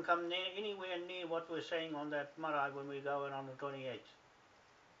 "Don't let him come anywhere near what we're saying on that marae when we go in on the 28th.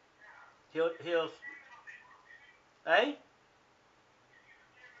 He'll, eh?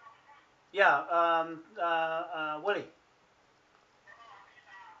 Yeah, Willie.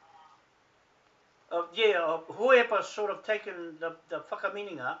 Yeah, Hoepa's sort of taken the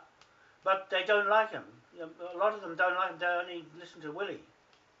whakamininga, but they don't like him. A lot of them don't like him. They only listen to Willie,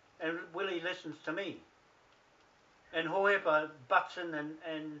 and Willie listens to me. And Hoepa butts in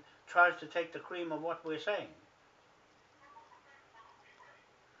and tries to take the cream of what we're saying.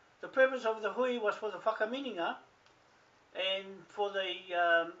 The purpose of the hui was for the whakamininga and for the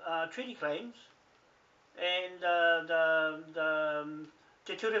treaty claims and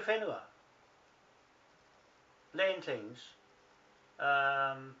Te Ture Whenua land things.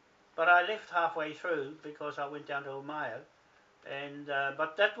 But I left halfway through because I went down to Omaio, and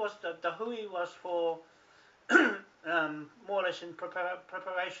but that was the hui was for more or less in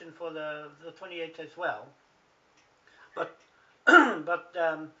preparation for the 28th as well. But but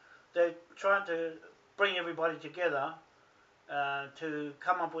they're trying to bring everybody together to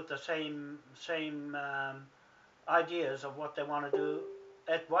come up with the same ideas of what they want to do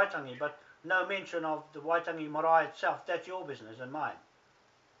at Waitangi, but no mention of the Waitangi Marae itself. That's your business and mine.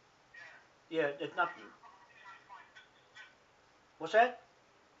 Yeah, it's not. What's that?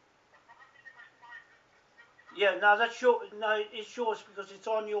 Yeah, no, that's your. No, it's yours because it's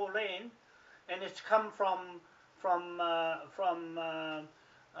on your land, and it's come from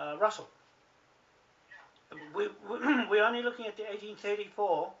Russell. We're only looking at the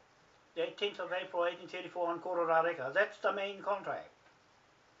 1834, the 10th of April 1834 on Kororareka. That's the main contract.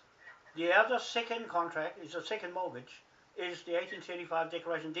 The other second contract is the second mortgage, is the 1835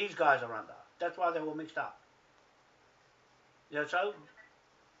 declaration these guys are under. That's why they were mixed up. Yeah, so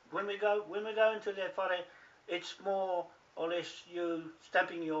when we go into that whare, it's more or less you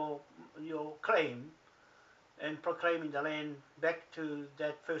stamping your claim and proclaiming the land back to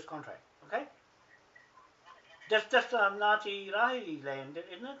that first contract. Okay? That's the Ngāti Rahi land,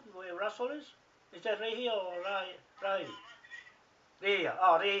 isn't it? Where Russell is? Is that Rehia or Rahi? Rehia.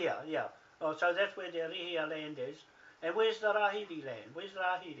 Oh, Rehia, yeah. Oh, so that's where the Rehia land is. And where's the Rahiri land? Where's the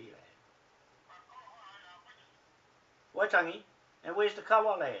Rahiri land? Waitangi. And where's the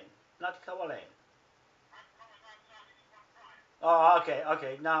Kawa land? Not the Kawa land. Oh,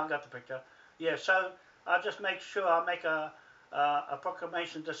 okay. Now I got the picture. Yeah, so I'll just make sure I make a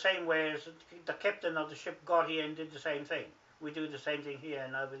proclamation the same way as the captain of the ship got here and did the same thing. We do the same thing here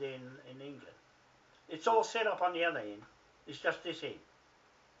and over there in England. It's all set up on the other end. It's just this end.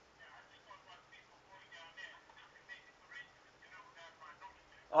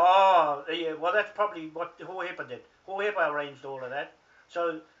 Oh, yeah, well that's probably what Hohepa did. Hohepa arranged all of that.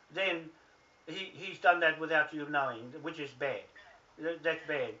 So then he's done that without you knowing, which is bad. That's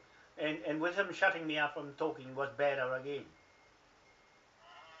bad. And with him shutting me out from talking was badder again.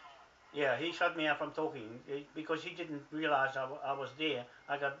 Yeah, he shut me out from talking because he didn't realise I was there.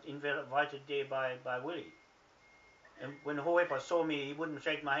 I got invited there by Willie. And when Hoepa saw me, he wouldn't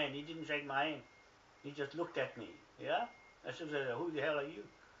shake my hand. He didn't shake my hand. He just looked at me. Yeah? I said, who the hell are you?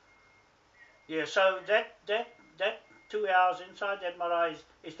 Yeah, so that 2 hours inside that marae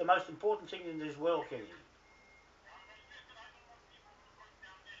is the most important thing in this world, Kingi.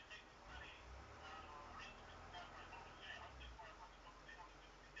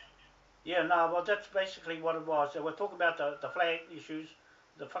 Yeah, no, well, that's basically what it was. We're talking about the flag issues,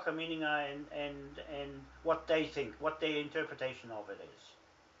 the whakamininga and what they think, what their interpretation of it is.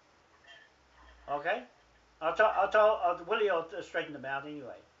 Okay? Willie will straighten them out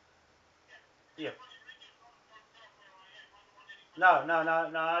anyway. Yeah. No,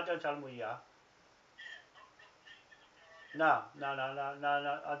 I don't tell them where you are. No,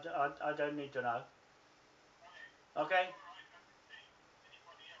 I don't need to know. Okay?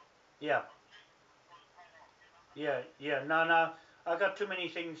 Yeah, no. I got too many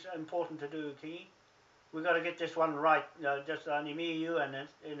things important to do, Kingy. We got to get this one right. Just only me, you, and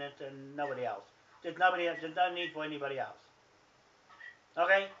and nobody else. There's nobody. There's no need for anybody else.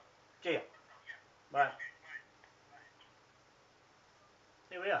 Okay. See ya. Bye.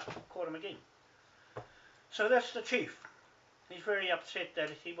 Here we are. Caught him again. So that's the chief. He's very upset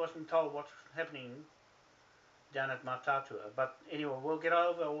that he wasn't told what's happening down at Matatua. But anyway, we'll get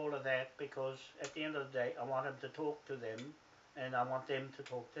over all of that because at the end of the day, I want him to talk to them, and I want them to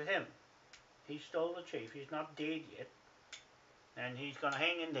talk to him. He's still the chief. He's not dead yet, and he's going to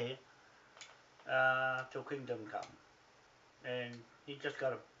hang in there till kingdom come. And he just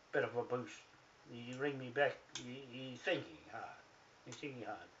got a bit of a boost. He ring me back. He's thinking hard. He's thinking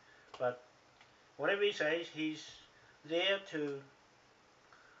hard. But whatever he says, he's there to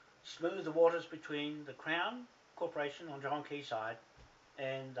smooth the waters between the Crown Corporation on John Key's side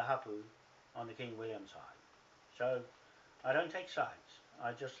and the Hapu on the King William side. So I don't take sides.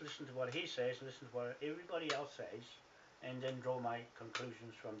 I just listen to what he says, listen to what everybody else says, and then draw my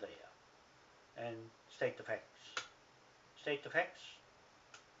conclusions from there and state the facts. State the facts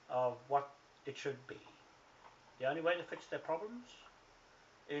of what it should be. The only way to fix their problems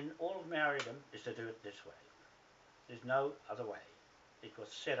in all of marriedom is to do it this way. There's no other way. It was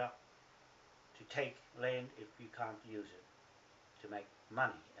set up to take land if you can't use it, to make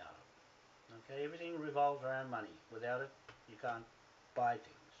money out of it. Okay, everything revolves around money. Without it, you can't buy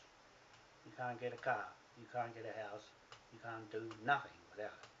things. You can't get a car. You can't get a house. You can't do nothing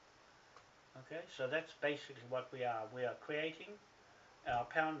without it. Okay, so that's basically what we are. We are creating our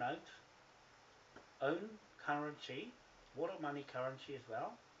pound note, own currency, water money currency as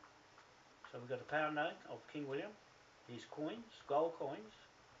well. So we've got a pound note of King William, his coins, gold coins,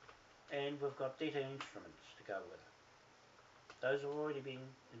 and we've got debtor instruments to go with it. Those have already been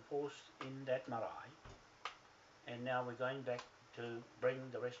enforced in that marae, and now we're going back to bring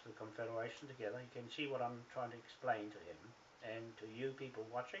the rest of the Confederation together. You can see what I'm trying to explain to him. and to you people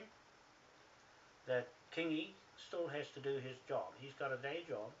watching, that Kingi still has to do his job. He's got a day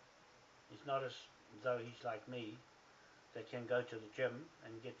job. He's not as though he's like me that can go to the gym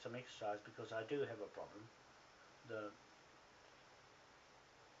and get some exercise, because I do have a problem. The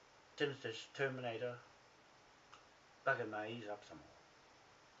tinnitus terminator bugging my ears up some more.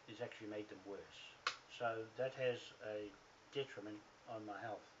 It's actually made them worse. So that has a detriment on my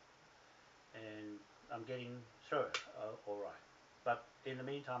health, and I'm getting through it alright. But in the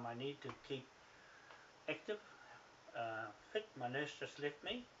meantime, I need to keep active, fit. My nurse just left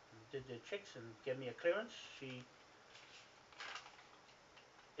me, did the checks and gave me a clearance.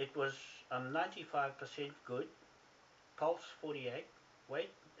 It was 95% good, pulse 48,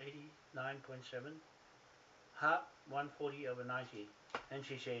 weight 89.7, heart 140/90, and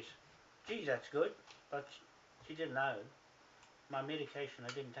she says, "Gee, that's good," but she didn't know my medication. I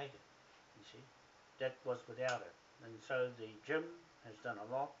didn't take it. You see, that was without it, and so the gym has done a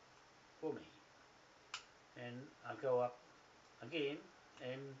lot for me, and I go up again,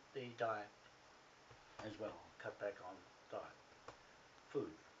 and the diet as well. Cut back on diet,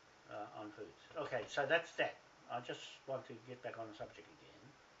 food, on foods. Okay, so that's that. I just want to get back on the subject again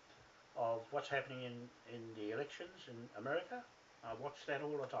of what's happening in the elections in America. I watch that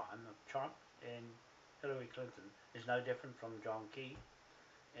all the time. Trump and Hillary Clinton is no different from John Key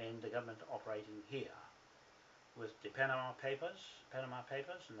and the government operating here with the Panama Papers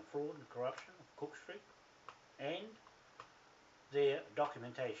and the fraud and corruption of Cook Street, and their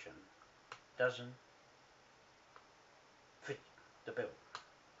documentation doesn't fit the bill.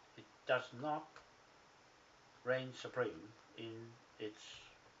 It does not reign supreme in its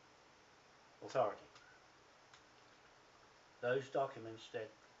authority. Those documents that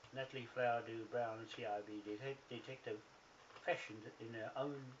Natalie Flower Dew Brown, CIB detective, fashioned in their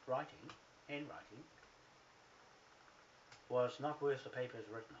own handwriting, was not worth the paper it's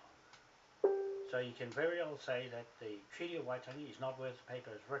written on. So you can very well say that the Treaty of Waitangi is not worth the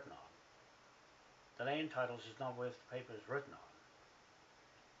paper it's written on. The land titles is not worth the paper it's written on.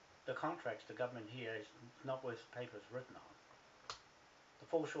 The contracts, the government here, is not worth the paper it's written on. The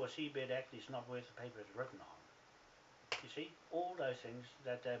Foreshore Seabed Act is not worth the paper it's written on. You see, all those things,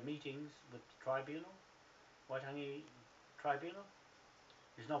 that meetings with the tribunal, Waitangi Tribunal,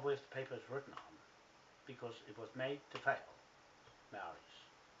 is not worth the paper it's written on, because it was made to fail Maoris.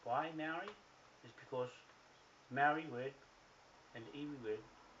 Why Maori? Is because Maori word and iwi word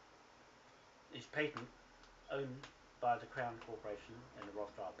is patent, owned by the Crown Corporation and the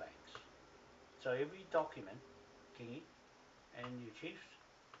Rothschild banks. So every document, Kingi and you chiefs,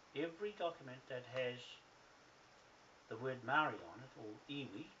 every document that has the word Maori on it, or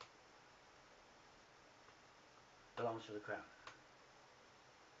iwi, belongs to the Crown.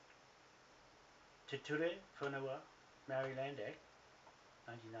 Te Ture Whanua Maori Land Act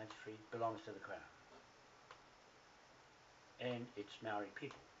 1993 belongs to the Crown and its Maori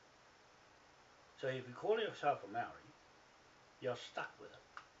people. So if you call yourself a Maori, you're stuck with it.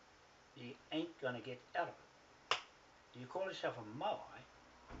 You ain't going to get out of it. If you call yourself a Maori,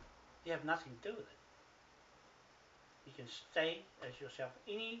 you have nothing to do with it. You can stay as yourself.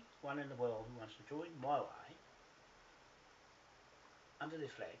 Anyone in the world who wants to join Maori under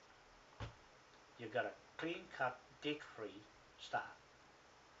this flag, you've got a clean-cut, debt-free start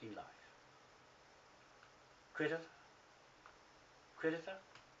in life. Creditor,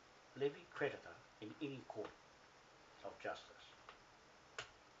 levy creditor in any court of justice.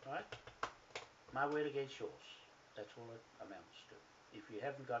 Right? My word against yours. That's all it amounts to. If you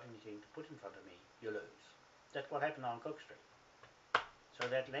haven't got anything to put in front of me, you lose. That's what happened on Cook Street. So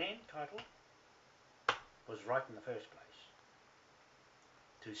that land title was right in the first place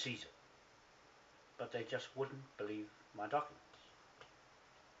to seize it. But they just wouldn't believe my documents.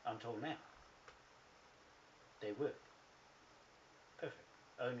 Until now. They work. Perfect.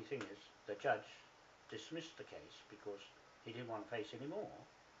 Only thing is, the judge dismissed the case because he didn't want to face any more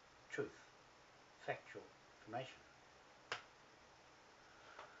truth, factual information.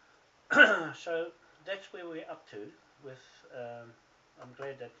 So that's where we're up to with, I'm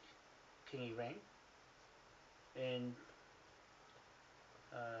glad that Kingi rang, and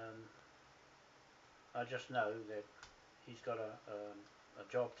I just know that he's got a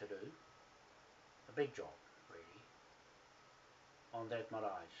job to do, a big job really, on that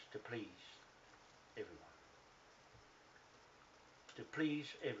marae, to please everyone. To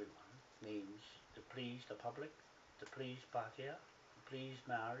please everyone means to please the public, to please Pākehā, to please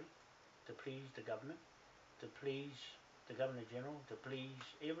Maori, to please the government, to please the Governor-General, to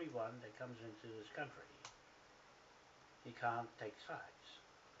please everyone that comes into this country. He can't take sides,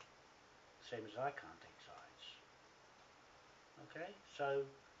 same as I can't take sides. Okay, so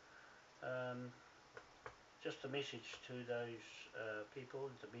um, just a message to those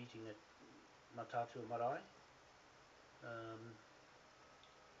people at the meeting at Waitangi Marae. Um,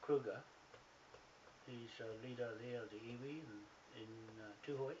 Kruger, he's a leader there of the iwi in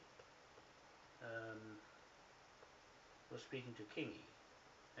Tuhoi, um, was speaking to Kingi,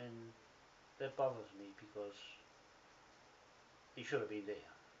 and that bothers me because he should have been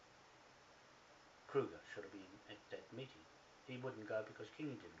there. Kruger should have been at that meeting. He wouldn't go because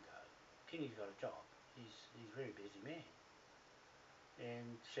Kingi didn't go. Kingi's got a job. He's a very busy man,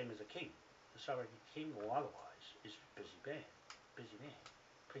 and same as a king, the surrogate king or otherwise is busy man,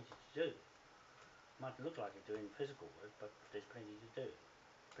 plenty to do. Might look like he's doing physical work, but there's plenty to do,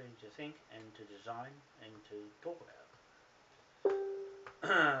 plenty to think and to design and to talk about.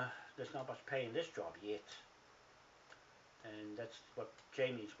 There's not much pay in this job yet, and that's what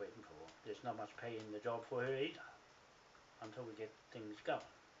Jamie's waiting for. There's not much pay in the job for her either until we get things going.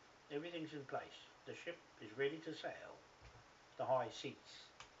 Everything's in place. The ship is ready to sail. The high seas,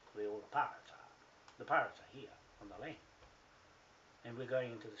 where all the pirates are. The pirates are here on the land, and we're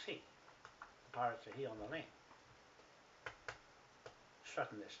going into the sea. The pirates are here on the land,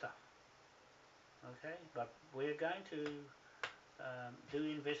 strutting their stuff. Okay, but we're going to do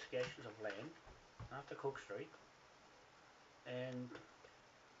investigations of land after Cook Street, and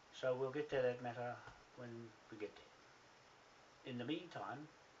so we'll get to that matter when we get there. In the meantime,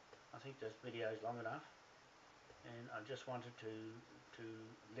 I think this video is long enough, and I just wanted to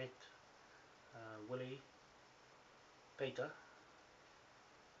let Willie, Peter,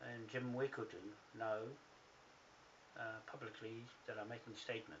 and Jim Wekutu know publicly that I'm making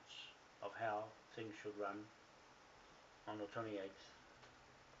statements of how things should run on the 28th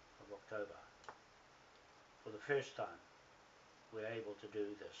of October. For the first time, we're able to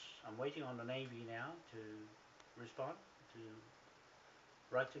do this. I'm waiting on the Navy now to respond, to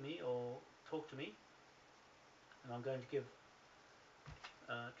write to me or talk to me, and I'm going to give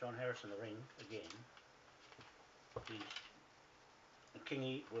John Harrison the ring again.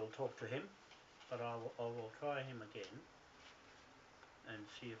 Kingi will talk to him, but I will try him again and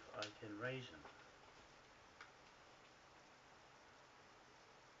see if I can raise him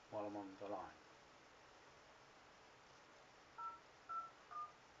while I'm on the line.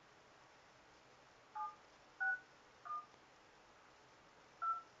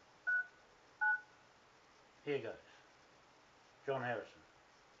 Here goes. John Harrison.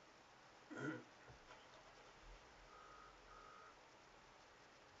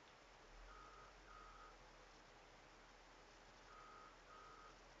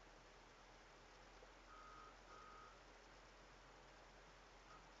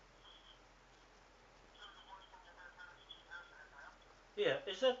 Yeah,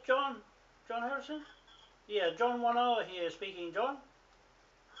 is that John? John Harrison? Yeah, John Wanoa here speaking. John?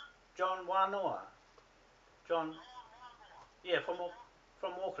 John Wanoa. John. Yeah, from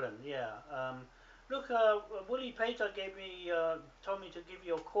Auckland. Yeah. Look, Willie Pater gave me told me to give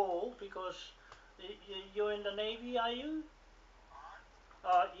you a call because you're in the Navy, are you?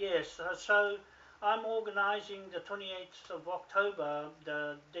 Yes. So I'm organising the 28th of October,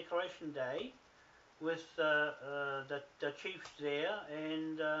 the Decoration Day, with the chiefs there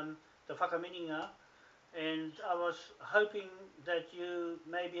and the whakamininga, and I was hoping that you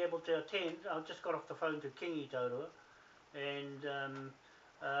may be able to attend. I just got off the phone to Kingi Taurua, and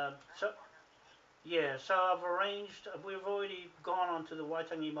so yeah, so I've arranged. We've already gone on to the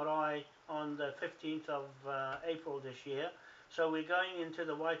Waitangi Marae on the 15th of April this year. So we're going into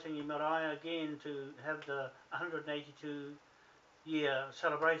the Waitangi Marae again to have the 182-year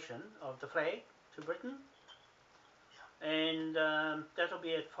celebration of the flag to Britain, and that'll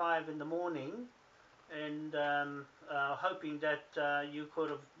be at 5 in the morning. And hoping that you could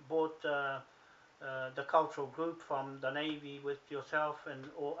have bought the cultural group from the Navy with yourself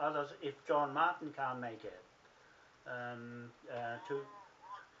and or others if John Martin can't make it. To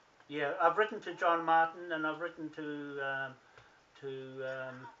Yeah, I've written to John Martin and I've written to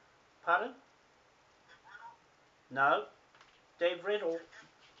pardon? No, Dave Riddle,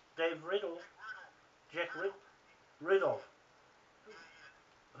 Dave Riddle, Jack Riddle.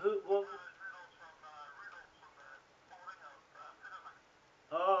 Who? Well,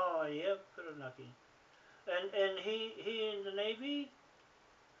 oh yeah, Whirinaki. And he in the Navy.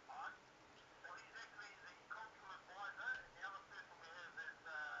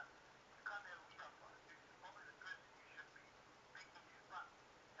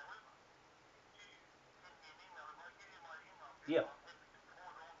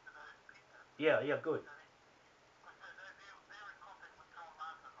 Yeah, yeah, good.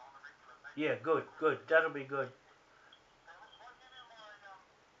 Yeah, good. That'll be good.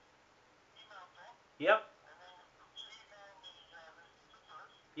 Yep.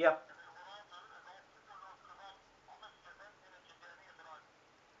 Yep.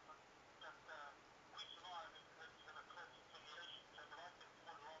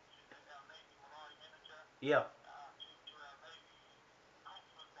 Yeah.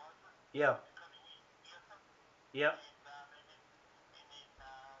 Yeah. Yeah.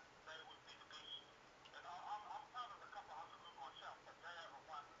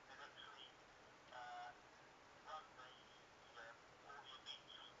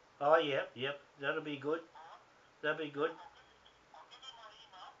 Oh, yep. Yep. That'll be good. That'll be good.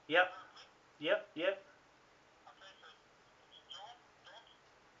 Yep. Yep. Yep.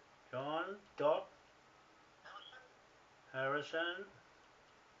 John dot Harrison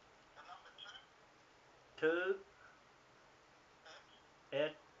 2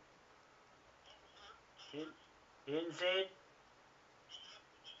 at NZ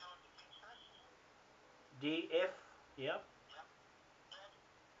DF. Yep.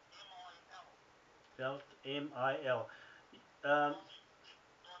 Dot MIL. Um,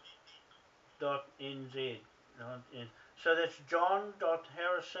 dot NZ. Dot N. So that's John dot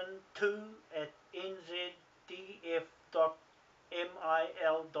Harrison 2 at NZDF dot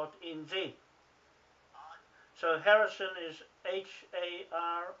MIL dot NZ. So Harrison is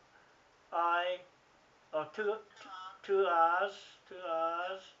HARI, or two R's, two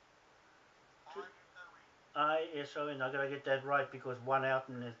ISON. I gotta get that right because one out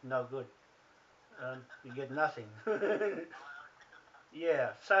and it's no good. You get nothing. Yeah.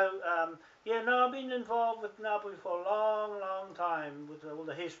 So yeah, no, I've been involved with Napu for a long, long time with all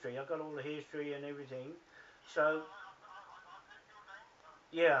the history. I've got all the history and everything. So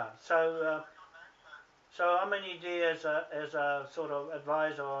yeah. So I'm in here as a sort of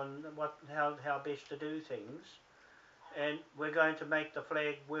advisor on how best to do things, and we're going to make the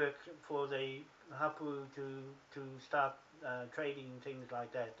flag work for the hapu to start trading things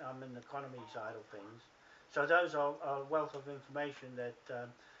like that. I'm in the economy side of things, so those are a wealth of information that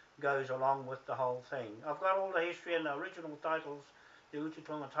goes along with the whole thing. I've got all the history and the original titles, the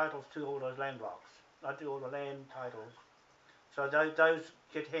Ututonga titles to all those land blocks. I do all the land titles, so those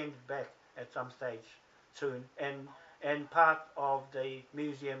get handed back at some stage soon, and part of the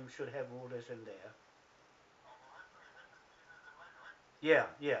museum should have all this in there. Yeah,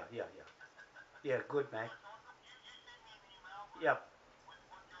 yeah, yeah, yeah. Yeah, good, mate. Yep,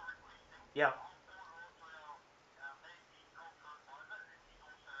 yep.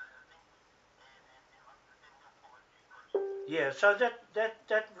 Yeah, so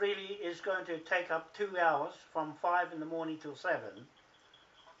that really is going to take up 2 hours from 5 in the morning till 7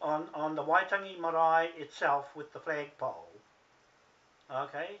 on the Waitangi Marae itself with the flagpole.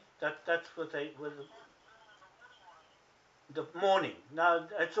 Okay, that's with the morning. No,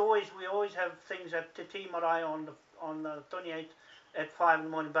 it's always we always have things at Te Marae on the 28th at 5 in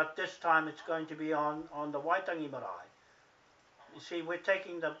the morning, but this time it's going to be on the Waitangi Marae. You see, we're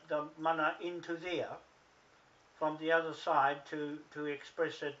taking the mana into there from the other side to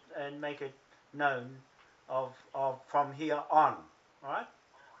express it and make it known of from here on. Right?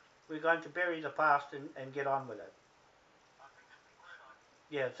 We're going to bury the past and get on with it.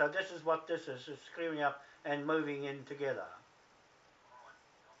 Yeah, so this is what this is. It's clearing up and moving in together.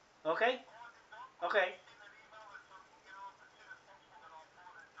 Okay? Okay.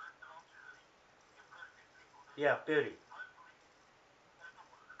 Yeah, beauty.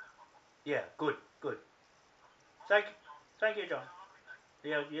 Yeah, good, good. Thank, thank you, John.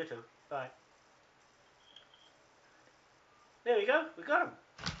 Yeah, you too. Bye. There we go. We got him.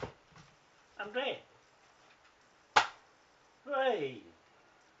 I'm there. Hooray!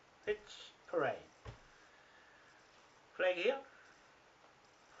 It's parade. Flag here.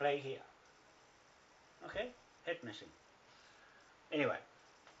 Flag here. Okay. Head missing. Anyway,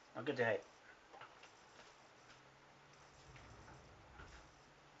 I'll get the head.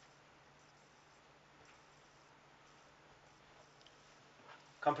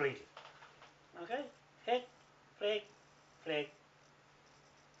 Completed. Okay. Head. Flag. Flag.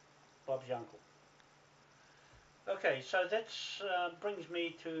 Bob's uncle. Okay, so that brings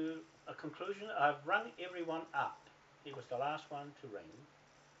me to a conclusion. I've rung everyone up. He was the last one to ring,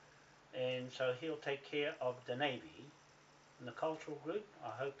 and so he'll take care of the Navy and the cultural group.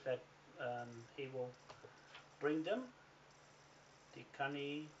 I hope that he will bring them. Te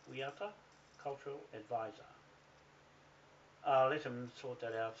Kani Wiata, cultural advisor. I'll let him sort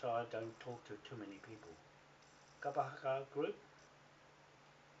that out so I don't talk to too many people. Kapahaka group,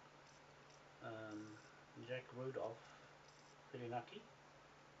 um, Jack Rudolph, Whirinaki,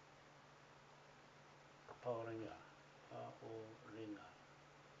 Paoringa, Paoringa.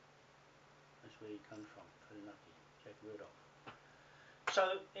 where he comes from, Taranaki, Jack Murdoch.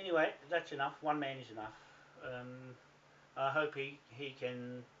 So anyway, that's enough. One man is enough. I hope he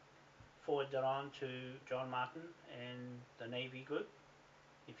can forward that on to John Martin and the Navy group.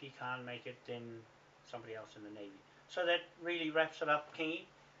 If he can't make it, then somebody else in the Navy. So that really wraps it up, Kingi.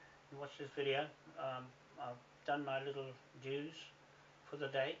 You watch this video. I've done my little dues for the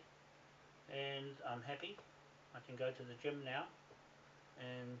day, and I'm happy. I can go to the gym now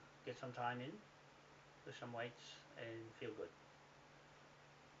and get some time in with some weights and feel good.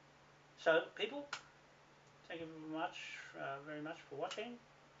 So people, thank you very much for watching,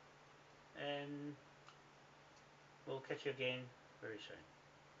 and we'll catch you again very soon.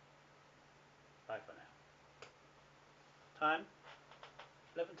 Bye for now. Time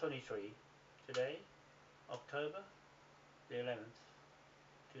 11:23 today, October the 11th,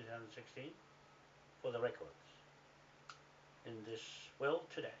 2016, for the records in this world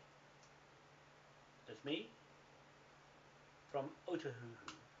today. That's me from Otahuhu,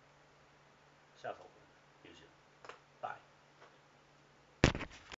 South Auckland.